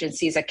city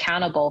agencies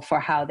accountable for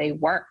how they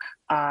work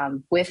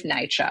with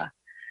NYCHA.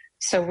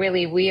 So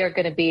really, we are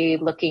going to be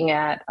looking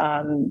at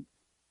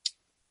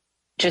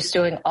just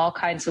doing all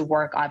kinds of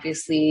work.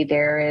 Obviously,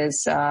 there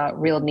is a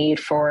real need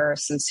for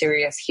some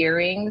serious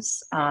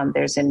hearings.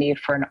 There's a need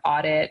for an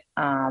audit.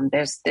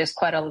 There's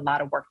quite a lot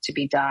of work to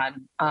be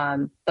done.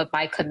 But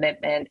my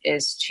commitment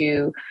is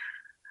to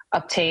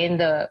obtain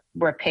the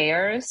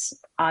repairs,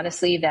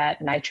 honestly,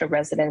 that NYCHA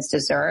residents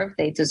deserve.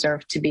 They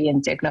deserve to be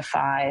in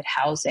dignified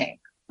housing.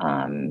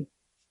 And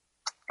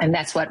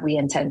that's what we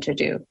intend to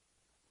do.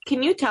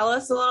 Can you tell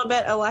us a little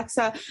bit,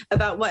 Alexa,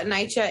 about what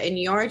NYCHA in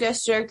your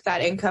district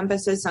that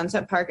encompasses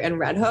Sunset Park and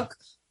Red Hook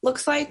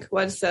looks like?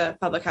 What's the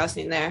public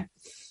housing there?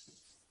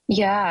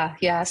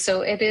 Yeah.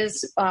 So it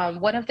is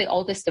one of the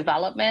oldest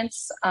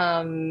developments.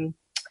 And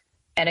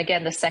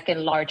again, the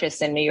second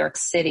largest in New York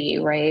City,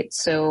 right?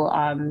 So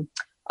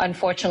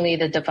unfortunately,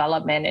 the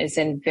development is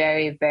in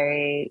very,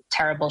 very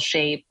terrible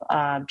shape.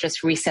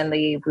 Just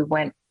recently, we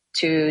went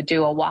to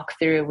do a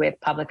walkthrough with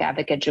Public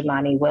Advocate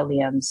Jumaane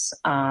Williams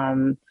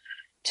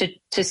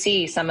to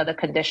see some of the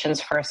conditions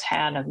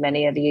firsthand of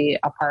many of the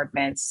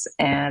apartments.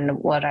 And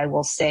what I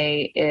will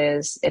say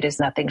is it is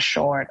nothing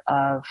short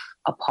of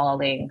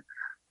appalling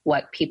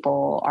what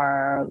people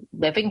are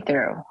living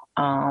through.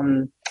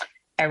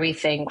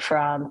 Everything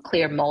from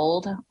clear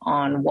mold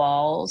on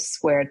walls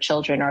where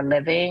children are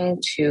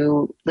living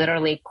to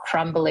literally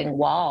crumbling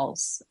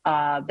walls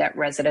that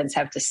residents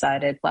have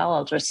decided, well,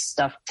 I'll just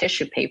stuff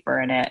tissue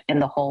paper in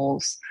the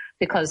holes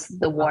because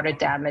the water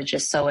damage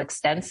is so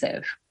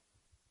extensive.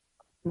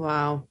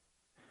 Wow.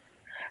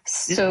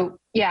 So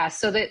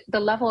the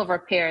level of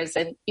repairs,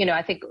 and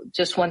I think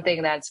just one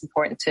thing that's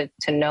important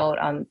to note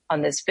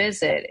on this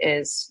visit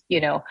is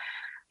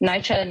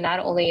NYCHA not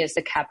only is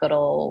the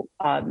capital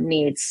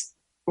needs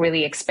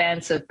really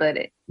expansive, but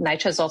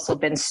NYCHA has also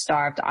been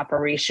starved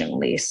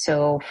operationally.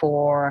 So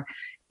for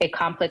a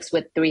complex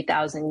with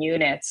 3,000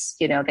 units,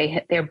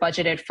 they're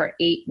budgeted for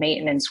 8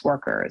 maintenance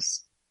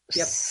workers,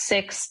 yep.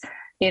 Six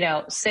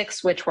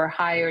which were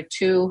hired,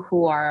 2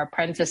 who are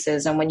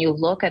apprentices. And when you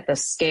look at the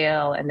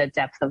scale and the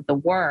depth of the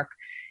work,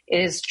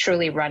 it is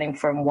truly running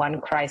from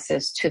one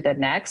crisis to the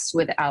next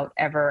without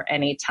ever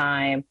any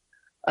time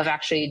of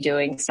actually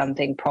doing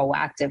something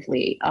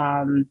proactively.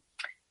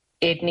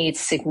 It needs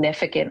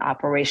significant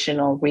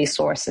operational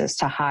resources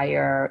to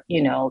hire,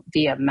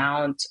 the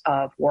amount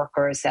of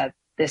workers that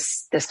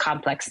this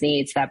complex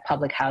needs, that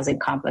public housing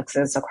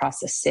complexes across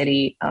the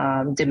city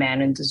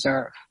demand and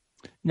deserve.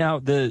 Now,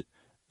 the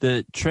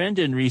trend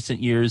in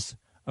recent years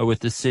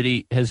with the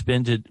city has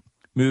been to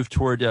move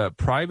toward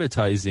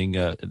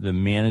privatizing the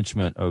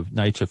management of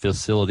NYCHA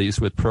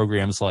facilities with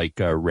programs like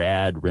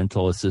RAD,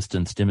 Rental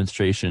Assistance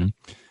Demonstration.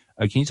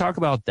 Can you talk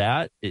about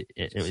that?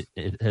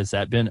 Has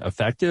that been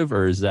effective,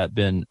 or has that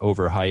been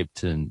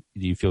overhyped, and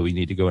do you feel we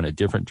need to go in a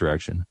different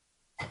direction?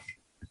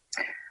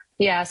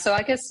 Yeah, so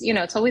I guess,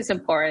 it's always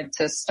important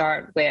to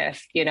start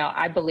with,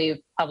 I believe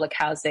public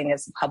housing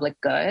is a public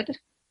good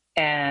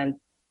and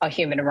a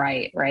human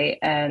right?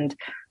 And,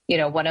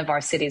 one of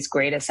our city's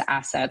greatest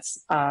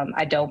assets.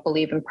 I don't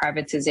believe in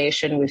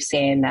privatization. We've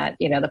seen that,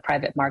 the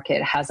private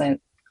market hasn't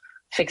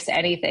fixed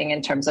anything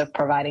in terms of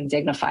providing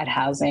dignified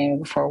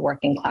housing for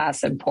working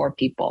class and poor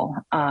people.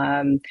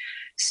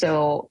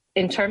 So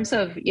in terms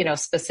of,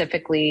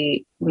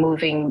 specifically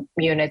moving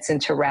units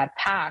into RAD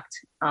Pact,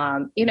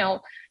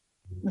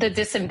 the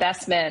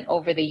disinvestment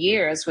over the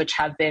years, which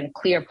have been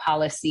clear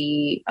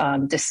policy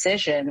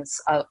decisions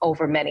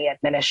over many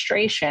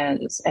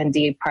administrations, and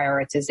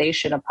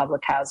deprioritization of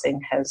public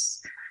housing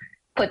has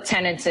put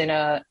tenants in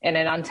an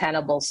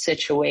untenable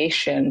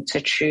situation to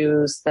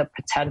choose the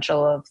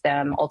potential of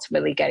them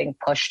ultimately getting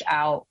pushed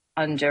out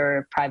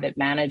under private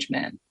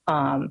management,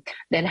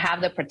 then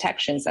have the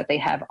protections that they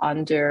have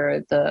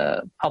under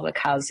the public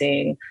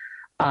housing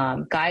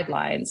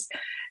guidelines.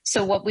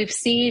 So what we've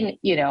seen,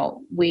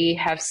 we've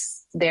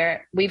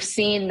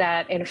seen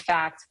that, in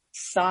fact,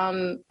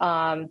 some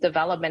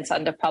developments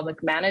under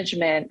public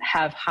management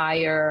have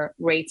higher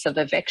rates of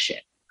eviction.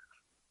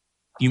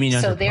 You mean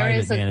under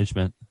private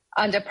management?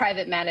 Under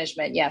private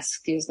management, yes,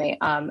 excuse me.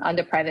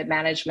 Under private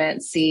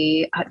management,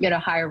 see,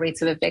 higher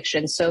rates of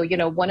eviction. So,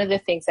 one of the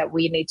things that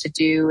we need to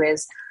do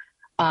is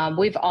I've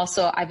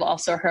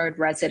also heard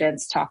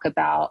residents talk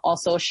about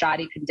also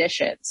shoddy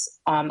conditions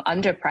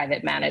under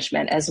private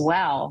management as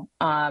well.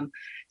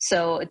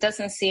 So it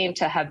doesn't seem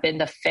to have been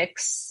the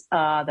fix,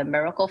 the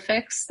miracle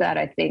fix that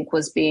I think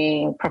was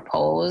being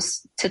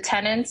proposed to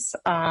tenants.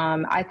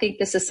 I think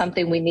this is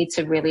something we need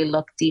to really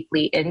look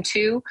deeply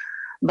into,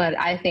 but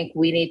I think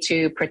we need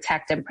to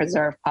protect and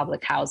preserve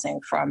public housing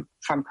from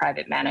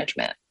private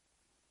management.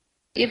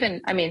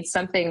 Even,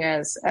 something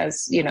as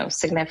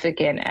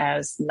significant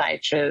as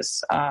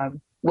NYCHA's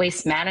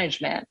waste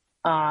management,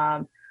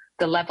 the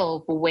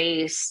level of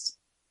waste,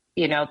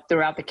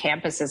 throughout the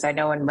campuses. I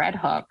know in Red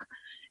Hook,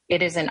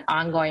 it is an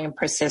ongoing and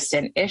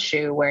persistent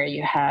issue where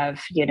you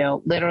have,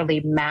 literally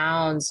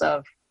mounds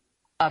of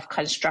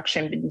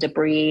construction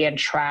debris and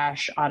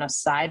trash on a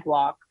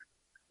sidewalk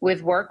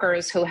with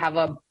workers who have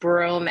a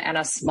broom and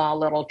a small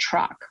little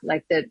truck.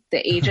 Like the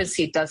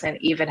agency doesn't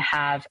even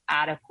have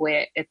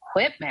adequate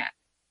equipment,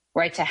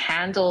 right, to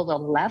handle the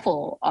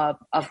level of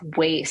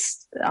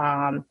waste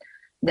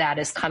that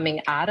is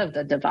coming out of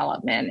the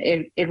development.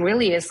 It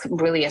really is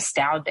really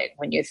astounding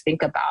when you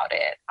think about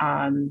it.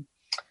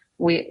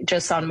 We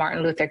just on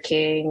Martin Luther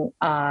King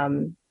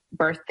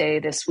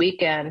birthday this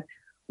weekend,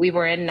 we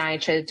were in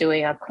NYCHA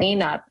doing a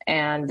cleanup,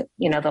 and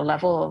the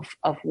level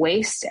of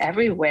waste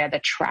everywhere, the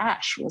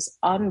trash was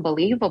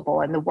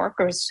unbelievable, and the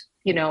workers,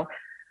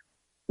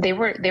 they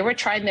were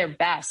trying their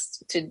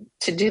best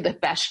to do the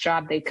best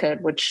job they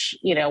could, which,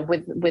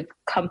 with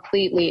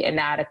completely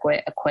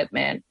inadequate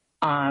equipment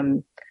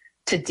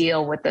to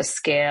deal with the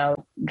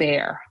scale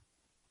there.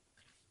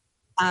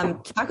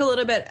 Talk a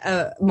little bit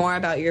more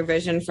about your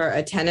vision for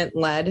a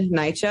tenant-led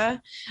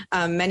NYCHA.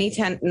 Many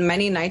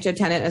NYCHA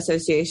tenant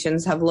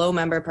associations have low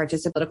member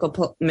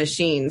political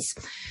machines,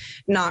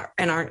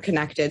 aren't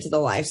connected to the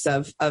lives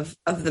of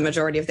the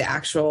majority of the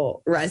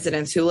actual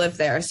residents who live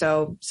there.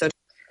 So.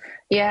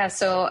 Yeah,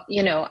 so,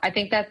 I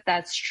think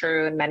that's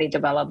true in many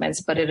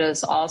developments, but it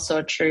is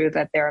also true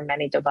that there are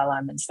many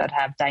developments that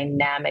have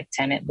dynamic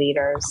tenant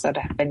leaders that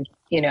have been,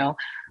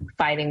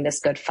 fighting this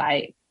good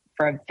fight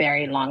for a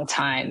very long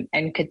time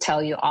and could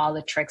tell you all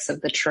the tricks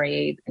of the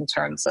trade in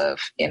terms of,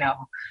 the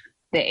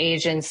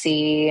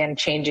agency and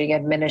changing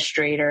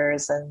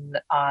administrators and,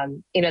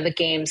 the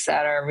games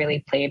that are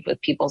really played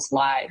with people's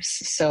lives.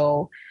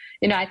 So,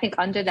 I think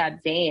under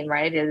that vein,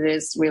 right, it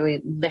is really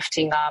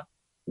lifting up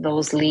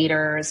those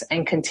leaders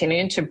and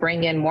continuing to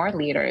bring in more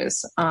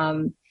leaders.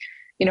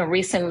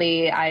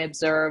 Recently I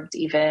observed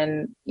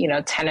even,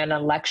 tenant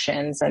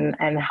elections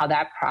and how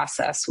that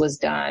process was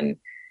done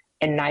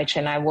in NYCHA.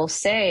 And I will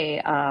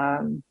say,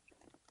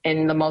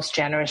 in the most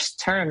generous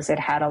terms, it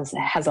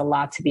has a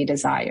lot to be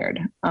desired.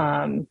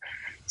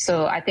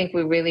 So I think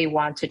we really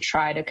want to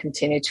try to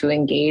continue to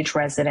engage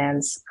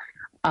residents,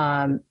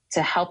 to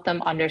help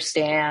them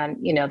understand,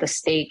 the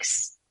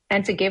stakes,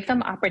 and to give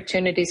them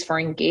opportunities for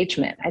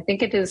engagement. I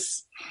think it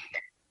is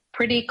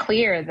pretty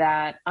clear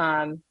that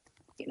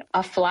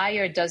a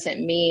flyer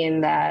doesn't mean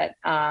that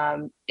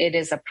it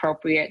is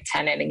appropriate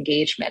tenant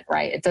engagement,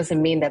 right? It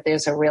doesn't mean that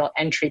there's a real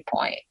entry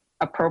point.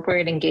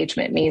 Appropriate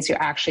engagement means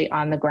you're actually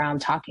on the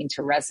ground talking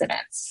to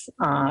residents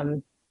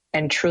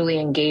and truly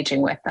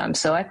engaging with them.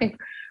 So I think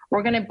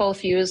we're going to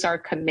both use our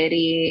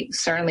committee,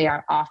 certainly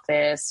our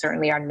office,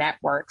 certainly our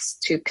networks,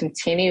 to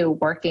continue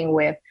working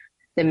with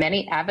the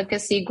many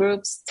advocacy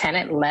groups,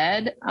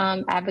 tenant-led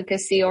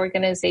advocacy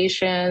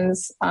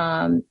organizations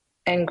and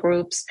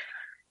groups,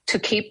 to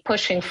keep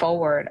pushing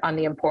forward on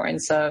the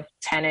importance of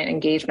tenant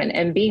engagement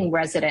and being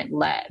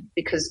resident-led,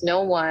 because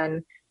no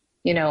one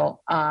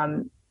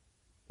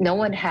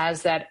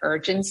has that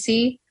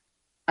urgency,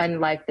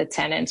 unlike the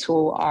tenants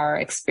who are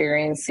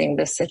experiencing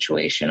this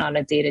situation on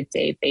a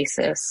day-to-day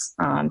basis.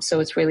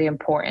 So it's really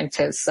important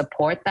to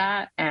support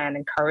that and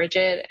encourage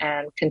it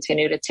and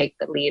continue to take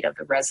the lead of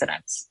the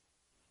residents.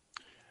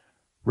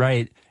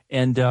 Right.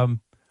 And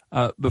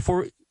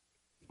before,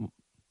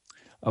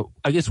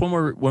 I guess one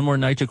more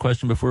NYCHA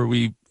question before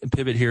we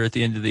pivot here at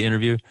the end of the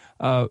interview.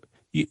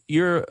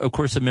 You're, of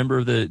course, a member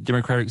of the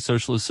Democratic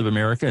Socialists of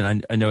America,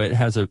 and I know it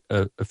has a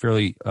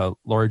fairly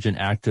large and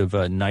active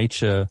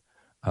NYCHA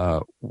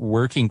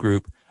working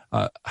group.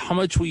 How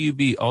much will you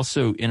be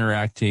also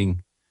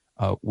interacting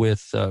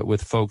with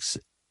folks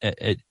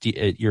at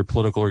your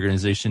political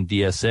organization,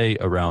 DSA,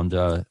 around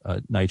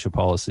NYCHA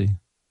policy?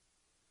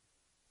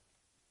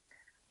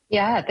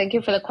 Yeah, thank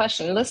you for the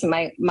question. Listen,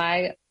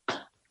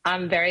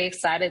 I'm very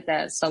excited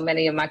that so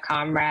many of my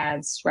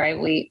comrades, right,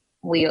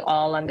 we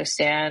all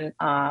understand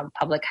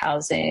public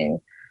housing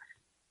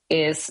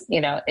is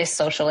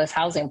socialist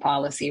housing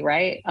policy,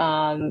 right?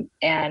 And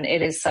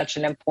it is such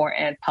an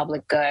important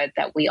public good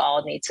that we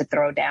all need to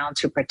throw down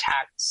to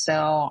protect.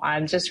 So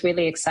I'm just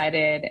really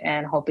excited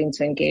and hoping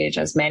to engage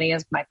as many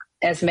of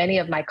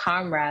my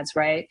comrades,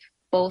 right?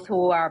 Both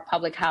who are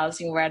public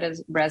housing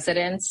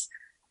residents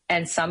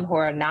and some who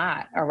are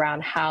not,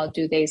 around how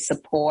do they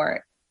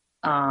support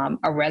a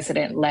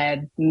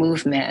resident-led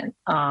movement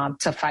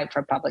to fight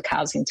for public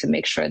housing, to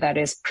make sure that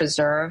is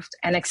preserved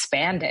and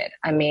expanded.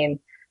 I mean,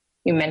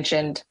 you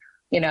mentioned,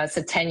 it's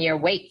a 10-year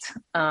wait.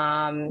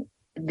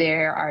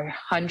 There are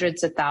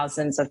hundreds of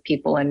thousands of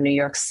people in New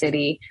York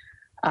City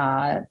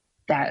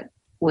that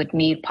would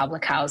need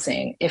public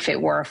housing if it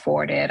were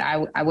afforded.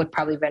 I would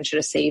probably venture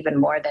to say even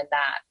more than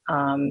that.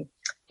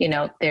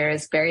 There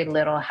is very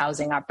little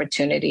housing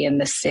opportunity in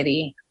the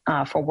city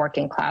for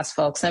working class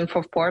folks and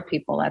for poor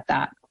people at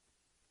that.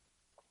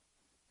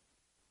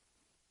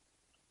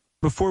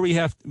 Before we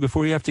have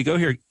to go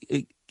here,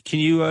 can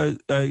you,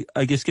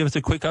 I guess, give us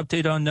a quick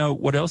update on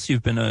what else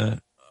you've been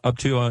up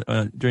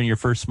to during your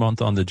first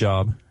month on the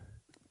job?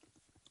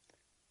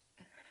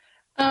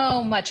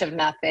 Oh, much of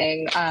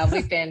nothing.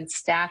 We've been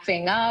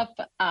staffing up,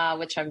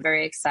 which I'm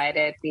very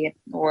excited.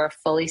 We're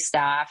fully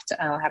staffed.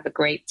 Have a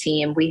great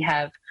team. We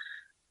have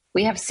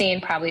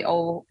seen probably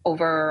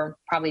over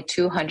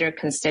 200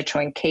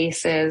 constituent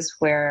cases.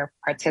 We're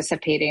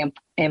participating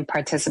in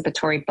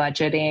participatory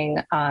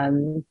budgeting.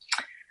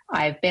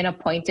 I've been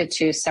appointed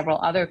to several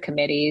other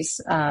committees,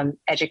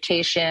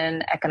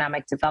 education,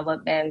 economic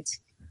development,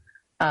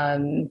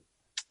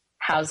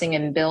 housing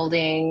and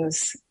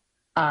buildings,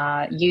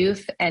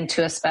 youth, and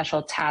to a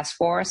special task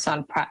force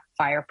on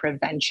fire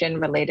prevention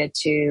related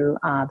to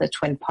the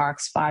Twin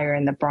Parks fire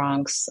in the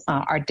Bronx.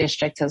 Our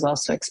district has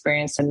also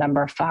experienced a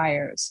number of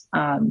fires.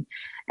 And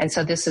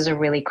so this is a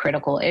really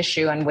critical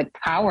issue. And with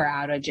power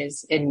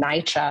outages in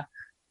NYCHA,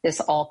 this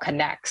all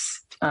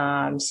connects.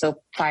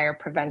 So fire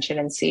prevention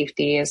and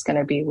safety is going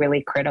to be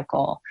really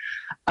critical.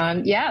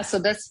 So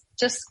that's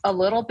just a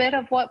little bit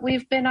of what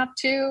we've been up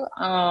to.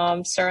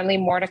 Certainly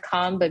more to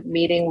come, but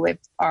meeting with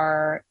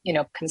our,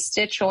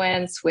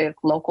 constituents, with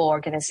local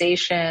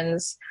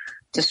organizations,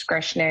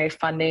 discretionary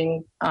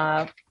funding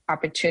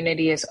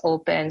opportunity is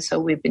open. So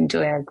we've been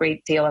doing a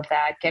great deal of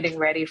that, getting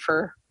ready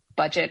for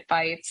budget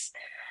fights.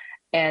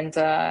 And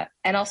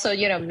also,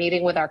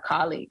 meeting with our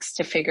colleagues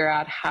to figure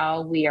out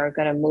how we are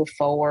going to move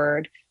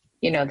forward,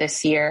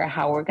 this year,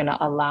 how we're going to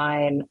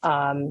align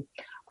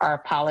our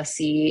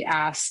policy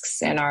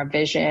asks and our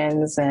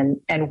visions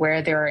and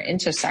where there are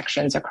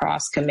intersections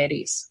across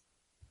committees.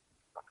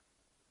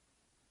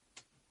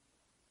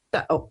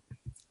 So,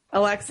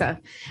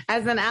 Alexa,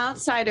 as an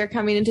outsider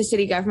coming into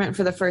city government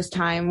for the first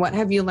time, what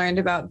have you learned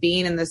about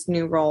being in this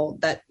new role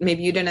that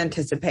maybe you didn't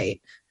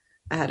anticipate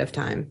ahead of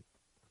time?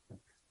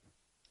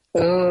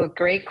 Oh,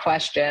 great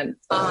question.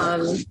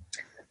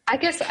 I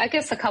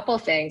guess a couple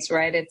of things,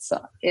 right?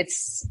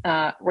 It's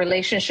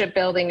relationship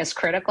building is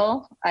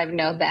critical. I've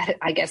known that,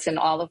 I guess, in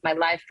all of my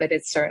life, but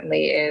it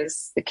certainly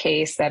is the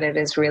case that it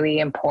is really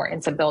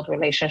important to build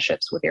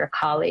relationships with your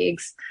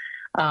colleagues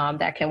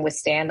that can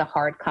withstand the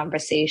hard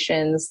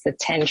conversations, the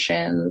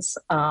tensions,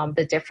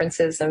 the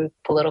differences in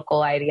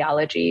political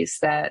ideologies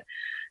that,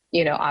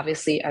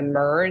 obviously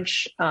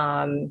emerge.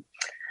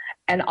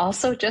 And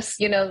also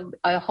just,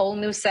 a whole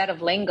new set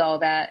of lingo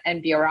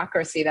and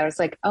bureaucracy that was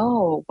like,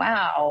 oh,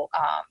 wow.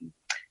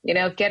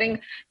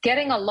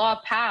 Getting a law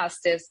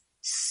passed is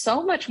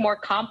so much more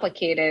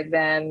complicated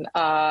than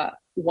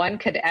one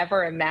could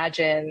ever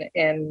imagine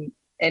in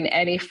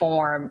any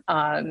form,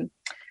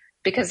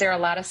 because there are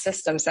a lot of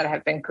systems that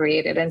have been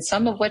created, and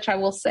some of which I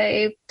will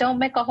say don't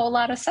make a whole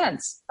lot of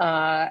sense.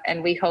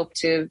 And we hope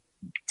to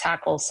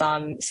tackle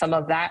some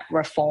of that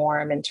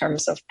reform in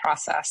terms of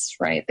process,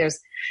 right? There's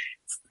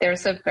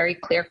a very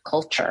clear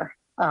culture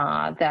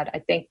that I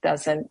think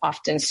doesn't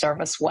often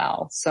serve us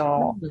well.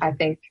 So I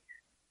think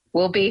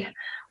we'll be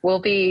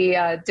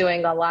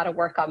doing a lot of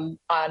work on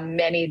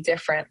many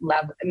different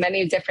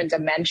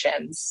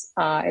dimensions,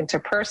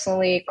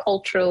 interpersonally,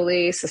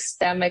 culturally,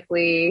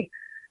 systemically,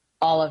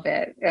 all of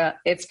it.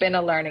 It's been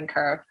a learning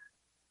curve.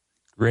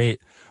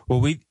 Great. Well,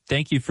 we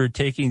thank you for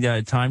taking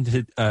time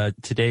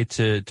today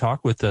to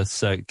talk with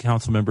us.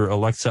 Councilmember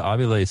Alexa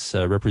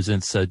Aviles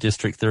represents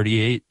District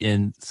 38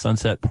 in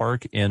Sunset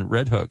Park and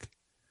Red Hook.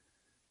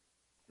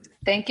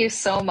 Thank you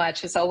so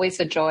much. It's always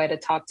a joy to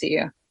talk to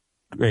you.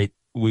 Great.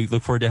 We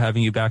look forward to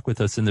having you back with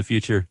us in the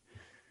future.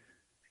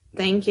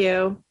 Thank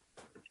you.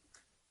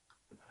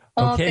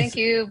 Well, thank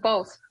you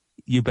both.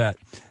 You bet.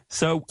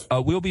 So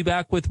we'll be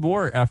back with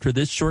more after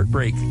this short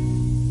break.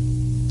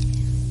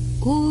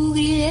 O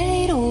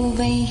grilleiro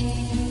vem,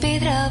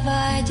 pedra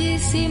vai de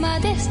cima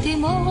deste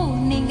morro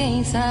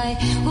ninguém sai.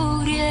 O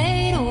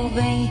grileiro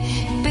vem,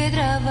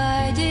 pedra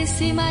vai. De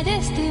cima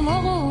deste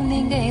morro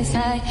ninguém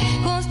sai.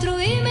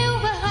 Construí meu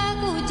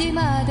barraco de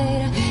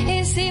madeira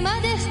em cima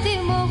deste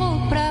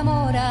morro pra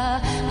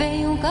morar.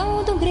 Vem um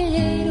cão do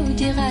grileiro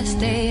de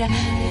rasteira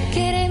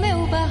querer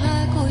meu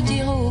barraco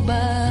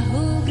derrubar.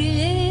 O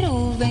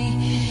grileiro vem,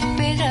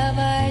 pedra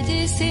vai.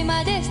 De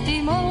cima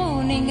deste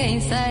morro ninguém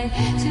sai.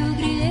 Se o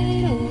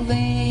grileiro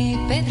vem,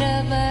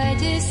 pedra vai.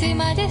 De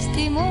cima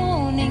deste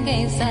morro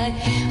ninguém sai.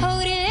 Ao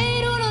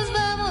grileiro nós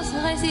vamos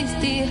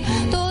resistir.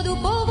 Todo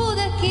o povo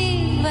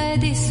daqui vai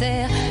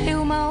descer. E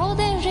uma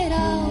ordem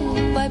geral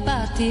vai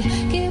partir.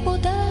 Que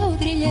botar o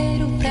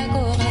grileiro pra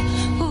correr.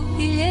 O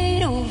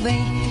grileiro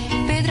vem,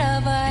 pedra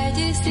vai.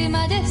 De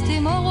cima deste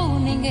morro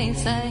ninguém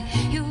sai.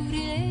 E o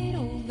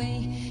grileiro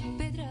vem,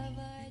 pedra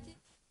vai.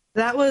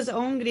 That was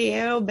Un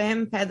Griero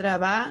Ben Pedra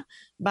Va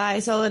by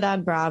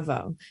Soledad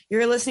Bravo.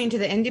 You're listening to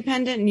the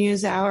Independent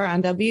News Hour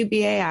on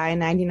WBAI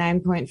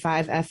 99.5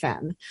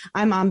 FM.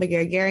 I'm Amba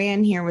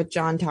Gargarian here with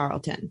John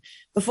Tarleton.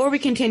 Before we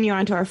continue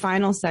on to our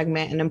final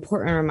segment, an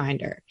important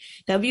reminder.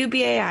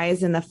 WBAI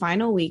is in the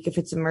final week of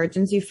its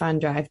emergency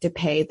fund drive to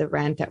pay the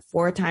rent at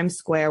 4 Times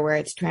Square where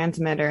its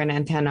transmitter and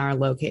antenna are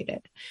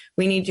located.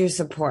 We need your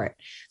support.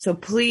 So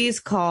please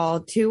call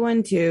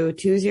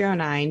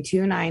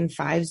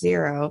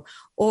 212-209-2950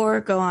 or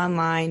go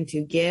online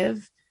to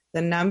give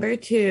the number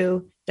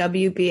 2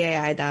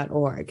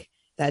 WBAI.org.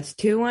 That's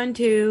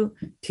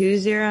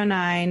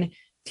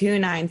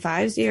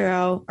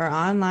 212-209-2950 or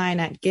online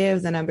at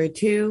give the number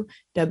 2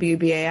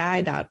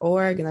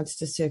 WBAI.org. And that's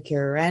to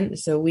secure rent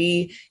so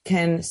we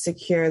can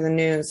secure the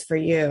news for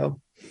you.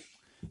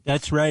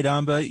 That's right,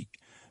 Amba.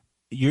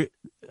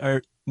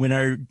 When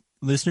our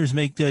listeners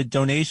make the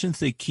donations,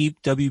 they keep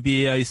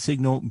WBAI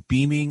signal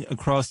beaming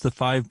across the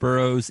 5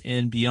 boroughs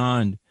and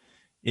beyond.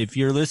 If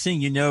you're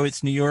listening, you know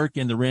it's New York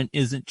and the rent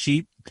isn't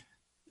cheap.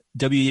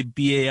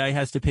 WBAI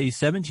has to pay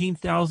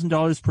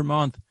 $17,000 per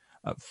month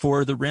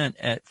for the rent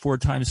at 4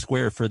 Times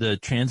Square for the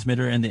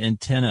transmitter and the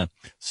antenna.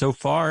 So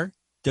far,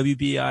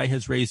 WBAI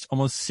has raised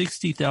almost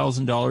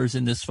 $60,000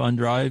 in this fund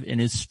drive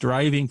and is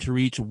striving to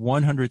reach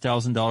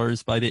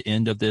 $100,000 by the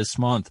end of this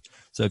month.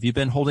 So if you've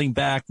been holding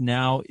back,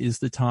 now is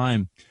the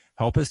time.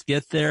 Help us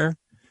get there.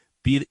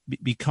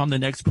 Become the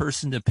next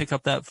person to pick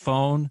up that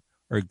phone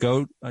or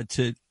go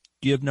to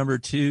give number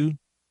 2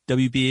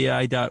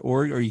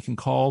 WBAI.org, or you can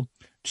call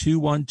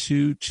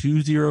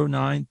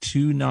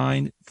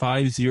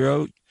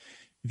 212-209-2950.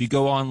 If you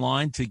go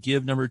online to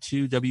give number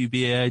 2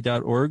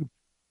 WBAI.org,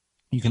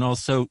 you can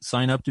also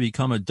sign up to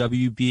become a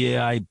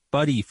WBAI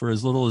buddy for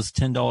as little as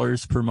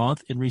 $10 per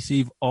month and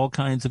receive all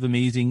kinds of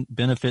amazing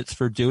benefits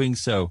for doing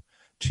so.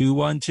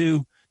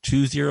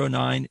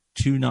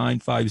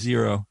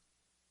 212-209-2950.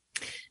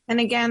 And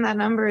again, that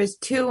number is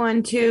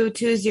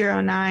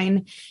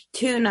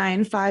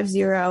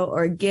 212-209-2950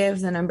 or give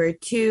the number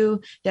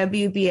 2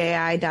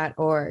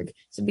 WBAI.org.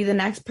 So be the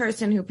next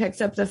person who picks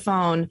up the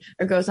phone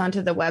or goes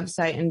onto the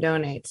website and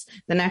donates.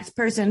 The next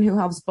person who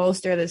helps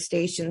bolster the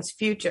station's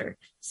future.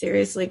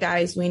 Seriously,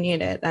 guys, we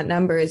need it. That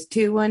number is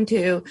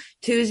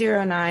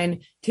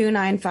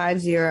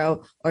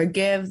 212-209-2950 or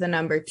give the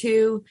number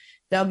 2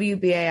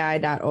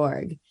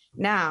 WBAI.org.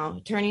 Now,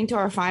 turning to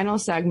our final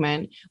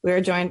segment, we are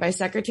joined by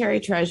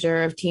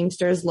Secretary-Treasurer of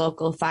Teamsters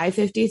Local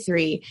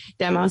 553,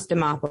 Demos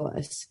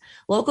Demopoulos.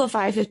 Local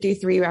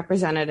 553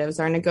 representatives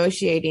are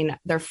negotiating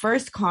their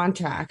first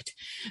contract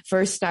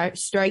for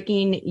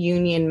striking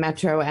union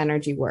Metro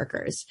energy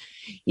workers.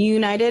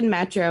 United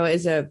Metro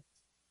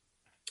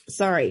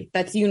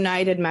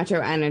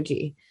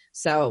Energy.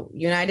 So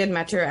United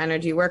Metro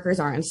Energy workers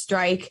are on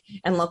strike,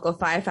 and Local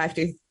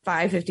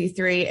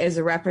 553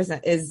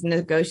 is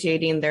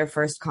negotiating their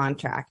first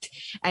contract.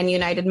 And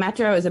United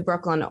Metro is a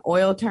Brooklyn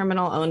oil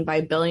terminal owned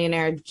by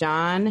billionaire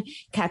John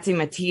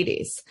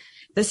Katsimatidis.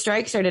 The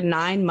strike started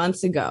 9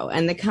 months ago,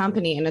 and the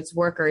company and its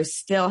workers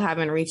still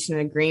haven't reached an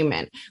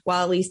agreement,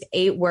 while at least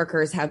 8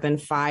 workers have been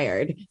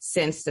fired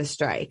since the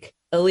strike.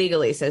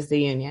 Illegally, says the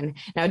union.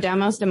 Now,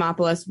 Demos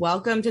Demopoulos,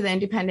 welcome to the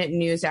Independent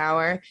News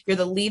Hour. You're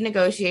the lead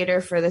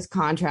negotiator for this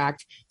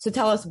contract. So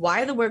tell us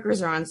why the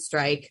workers are on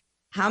strike,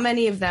 how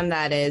many of them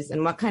that is,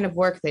 and what kind of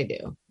work they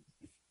do.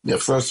 Yeah,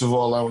 first of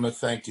all, I want to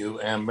thank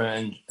you, Amber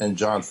and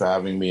John, for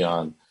having me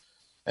on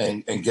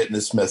and getting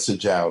this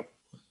message out.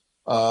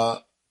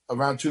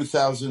 Around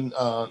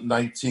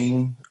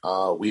 2019,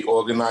 we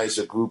organized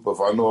a group of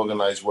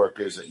unorganized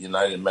workers at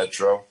United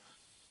Metro,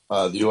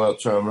 the oil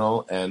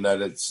terminal, and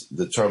that it's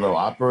the terminal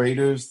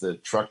operators, the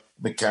truck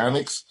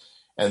mechanics,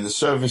 and the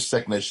service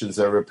technicians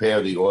that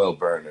repair the oil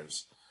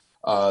burners.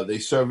 They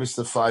service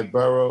the 5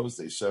 boroughs.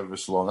 They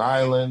service Long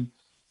Island.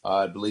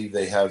 I believe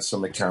they have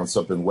some accounts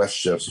up in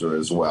Westchester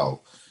as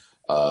well.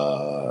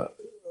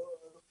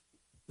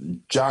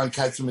 John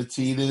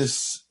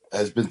Katsimatidis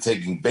has been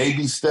taking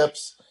baby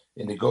steps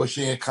in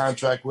negotiating a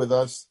contract with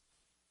us.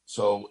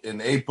 So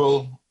in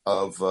April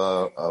of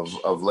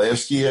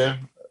last year,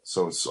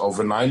 so it's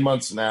over 9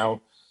 months now,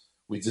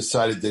 we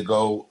decided to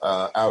go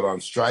out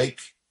on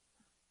strike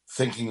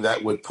thinking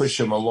that would push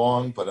him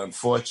along, but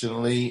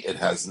unfortunately, it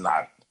has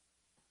not.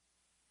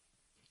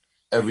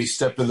 Every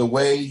step of the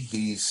way,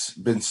 he's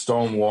been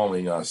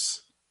stonewalling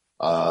us.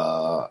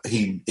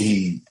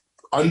 He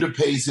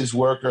underpays his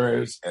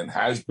workers and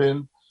has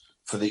been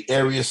for the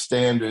area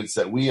standards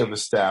that we have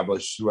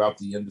established throughout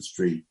the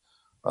industry,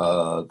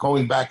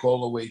 going back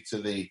all the way to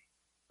the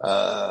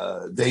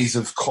days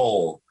of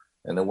coal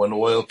and then when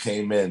oil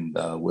came in.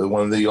 We're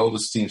one of the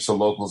oldest Teamster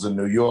locals in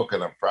New York,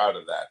 and I'm proud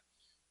of that.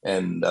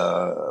 And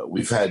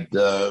we've had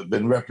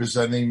been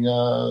representing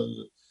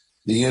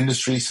the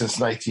industry since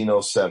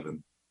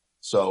 1907.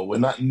 So we're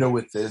not new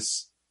at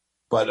this,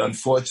 but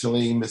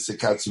unfortunately, Mr.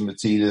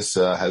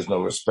 Catsimatidis has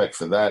no respect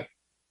for that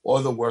or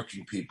the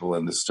working people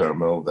in this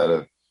terminal that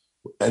are,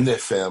 and their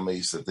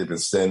families that they've been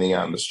standing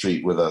out in the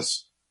street with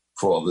us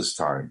for all this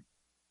time.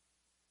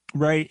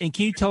 Right. And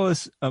can you tell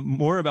us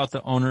more about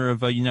the owner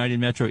of United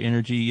Metro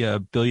Energy,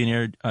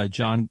 billionaire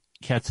John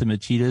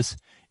Catsimatidis,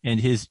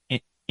 and his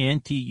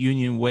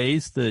anti-union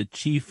ways? The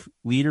Chief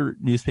Leader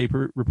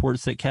newspaper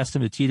reports that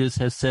Catsimatidis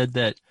has said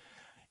that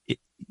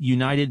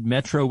United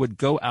Metro would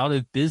go out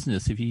of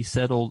business if he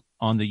settled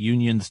on the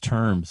union's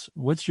terms.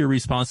 What's your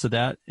response to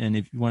that? And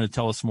if you want to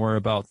tell us more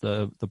about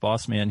the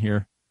boss man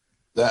here.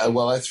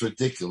 Well, that's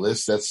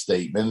ridiculous, that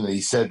statement. And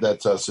he said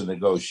that to us in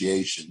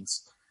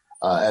negotiations.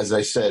 As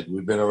I said,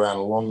 we've been around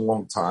a long,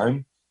 long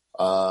time.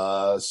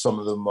 Some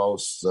of the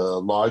most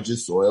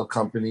largest oil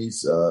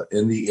companies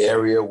in the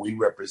area we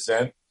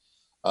represent,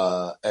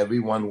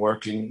 everyone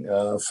working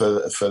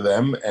for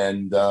them.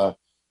 And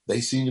they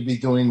seem to be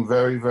doing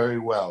very, very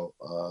well.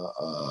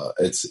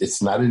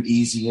 It's not an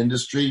easy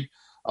industry.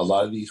 A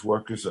lot of these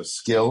workers are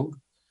skilled,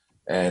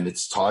 and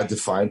it's hard to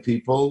find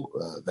people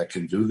that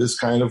can do this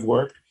kind of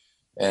work.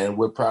 And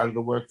we're proud of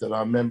the work that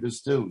our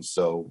members do.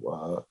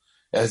 So,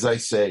 as I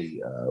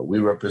say, we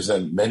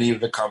represent many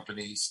of the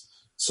companies,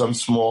 some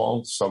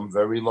small, some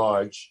very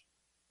large,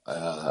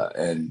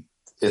 and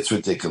it's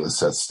ridiculous,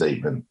 that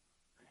statement.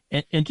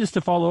 And just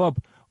to follow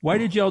up, why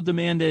did y'all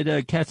demand that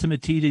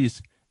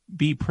Catsimatidis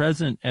be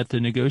present at the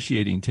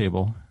negotiating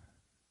table?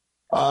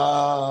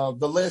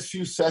 The last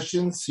few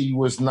sessions, he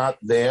was not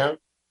there.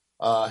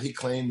 He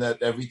claimed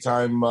that every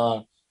time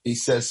he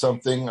says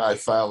something, I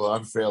file an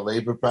unfair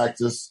labor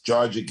practice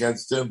charge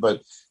against him,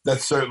 but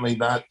that's certainly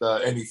not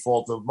any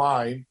fault of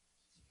mine.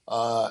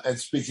 And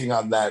speaking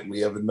on that,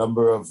 we have a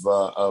number of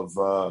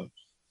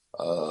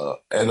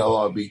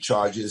NLRB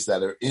charges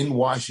that are in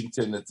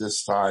Washington at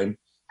this time,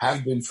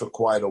 have been for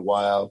quite a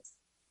while.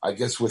 I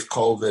guess with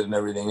COVID and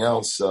everything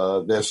else,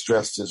 they're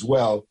stressed as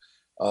well.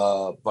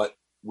 But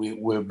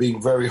we're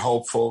being very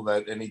hopeful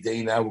that any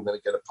day now we're going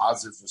to get a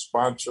positive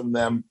response from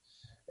them.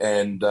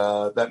 And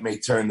that may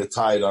turn the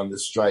tide on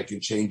this strike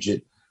and change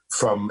it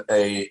from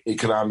a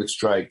economic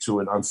strike to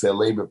an unfair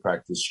labor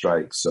practice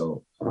strike.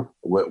 So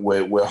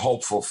we're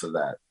hopeful for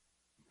that.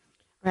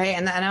 Right.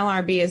 And the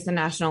NLRB is the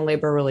National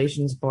Labor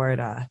Relations Board,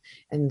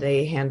 and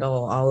they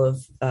handle all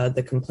of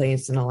the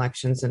complaints and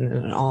elections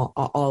and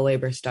all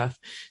labor stuff.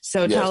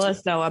 So Yes. Tell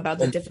us, though, about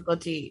the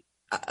difficulty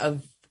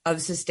of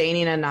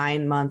sustaining a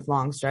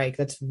 9-month-long strike.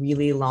 That's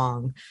really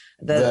long.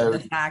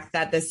 The fact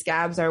that the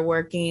scabs are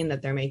working,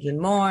 that they're making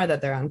more,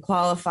 that they're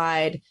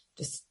unqualified,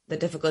 just the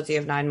difficulty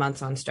of 9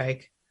 months on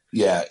strike.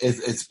 Yeah,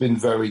 it's been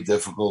very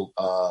difficult,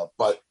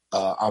 but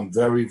I'm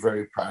very,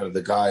 very proud of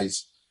the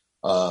guys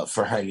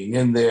for hanging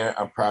in there.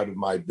 I'm proud of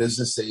my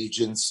business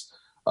agents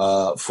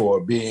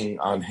for being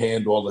on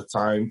hand all the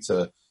time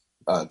to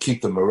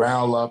keep the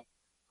morale up.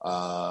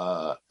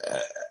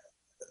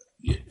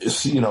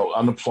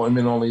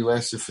 Unemployment only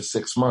lasted for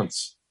 6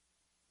 months,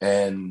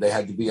 and they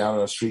had to be out on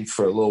the street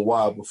for a little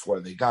while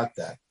before they got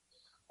that.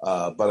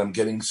 But I'm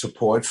getting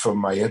support from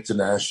my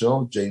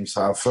international, James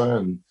Hoffa,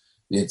 and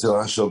the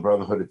International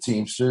Brotherhood of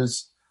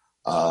Teamsters.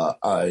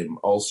 I'm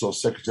also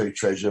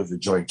Secretary-Treasurer of the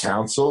Joint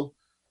Council,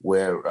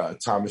 where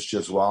Thomas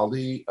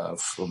Gesualdi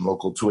from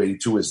Local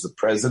 282 is the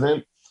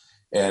president.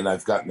 And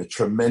I've gotten a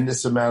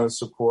tremendous amount of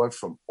support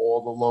from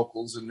all the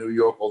locals in New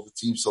York, all the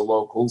Teamster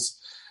locals,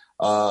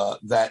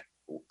 that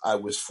I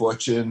was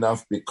fortunate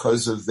enough,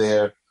 because of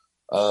their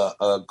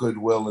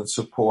goodwill and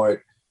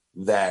support,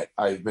 that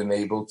I've been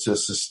able to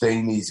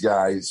sustain these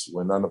guys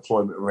when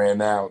unemployment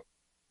ran out,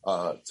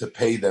 to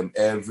pay them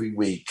every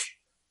week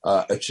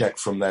a check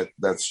from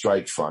that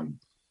strike fund.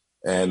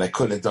 And I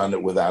couldn't have done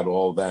it without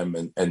all of them.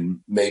 And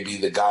maybe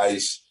the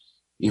guys,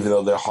 even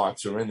though their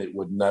hearts are in it,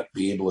 would not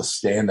be able to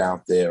stand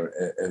out there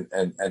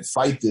and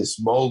fight this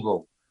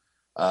mogul.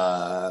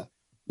 Mr.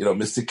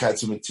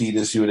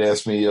 Catsimatidis, you had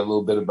asked me a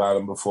little bit about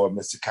him before.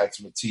 Mr.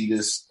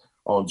 Catsimatidis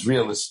owns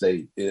real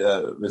estate.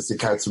 Mr.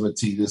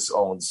 Catsimatidis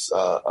owns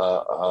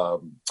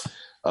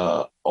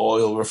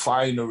oil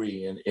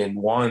refinery in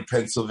Warren,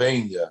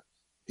 Pennsylvania.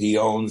 He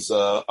owns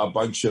a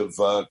bunch of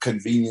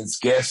convenience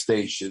gas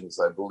stations,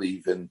 I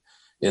believe, in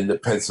the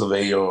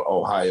Pennsylvania,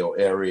 Ohio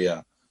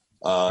area.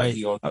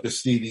 He owns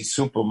Castidi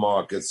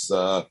supermarkets.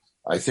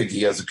 I think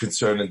he has a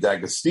concern in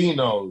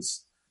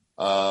D'Agostino's.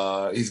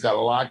 He's got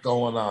a lot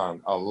going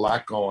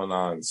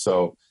on.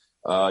 So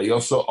He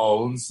also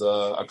owns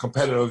a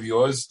competitor of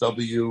yours,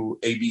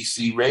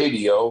 WABC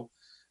Radio.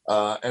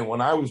 And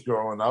when I was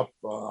growing up,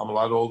 I'm a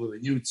lot older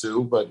than you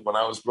two, but when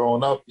I was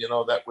growing up,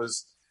 that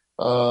was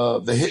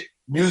the hit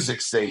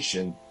music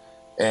station.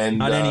 And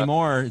not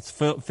anymore. It's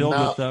filled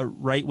with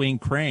right-wing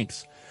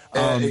cranks.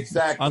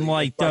 Exactly.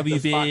 Unlike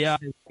WBAI,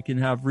 we can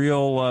have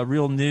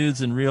real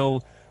news and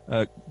real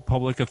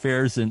public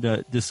affairs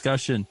and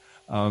discussion.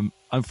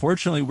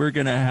 Unfortunately, we're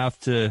going to have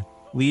to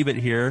leave it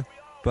here.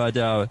 But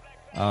Demos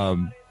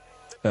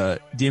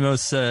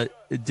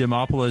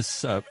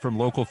Dimopoulos from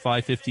Local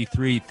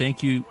 553,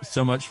 thank you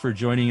so much for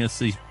joining us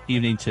this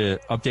evening to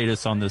update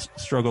us on the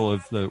struggle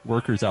of the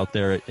workers out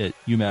there at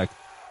UMAC.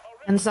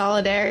 And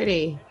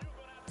solidarity.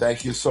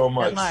 Thank you so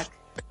much. Good luck.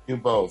 Thank you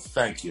both.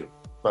 Thank you.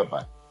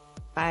 Bye-bye.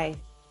 Bye.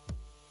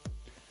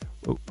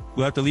 We'll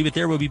have to leave it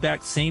there. We'll be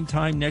back same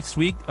time next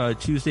week,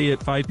 Tuesday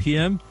at 5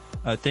 p.m.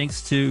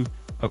 Thanks to,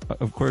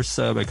 of course,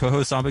 my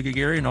co-host Amba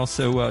Gagari and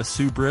also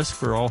Sue Brisk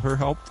for all her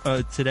help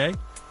today.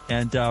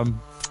 And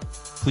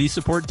please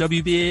support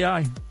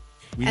WBAI.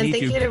 And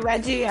thank you to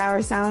Reggie,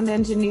 our sound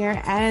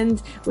engineer.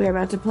 And we're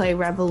about to play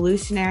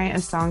Revolutionary,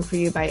 a song for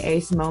you by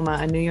Ace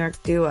Moma, a New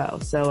York duo.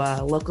 So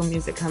local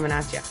music coming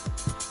at you.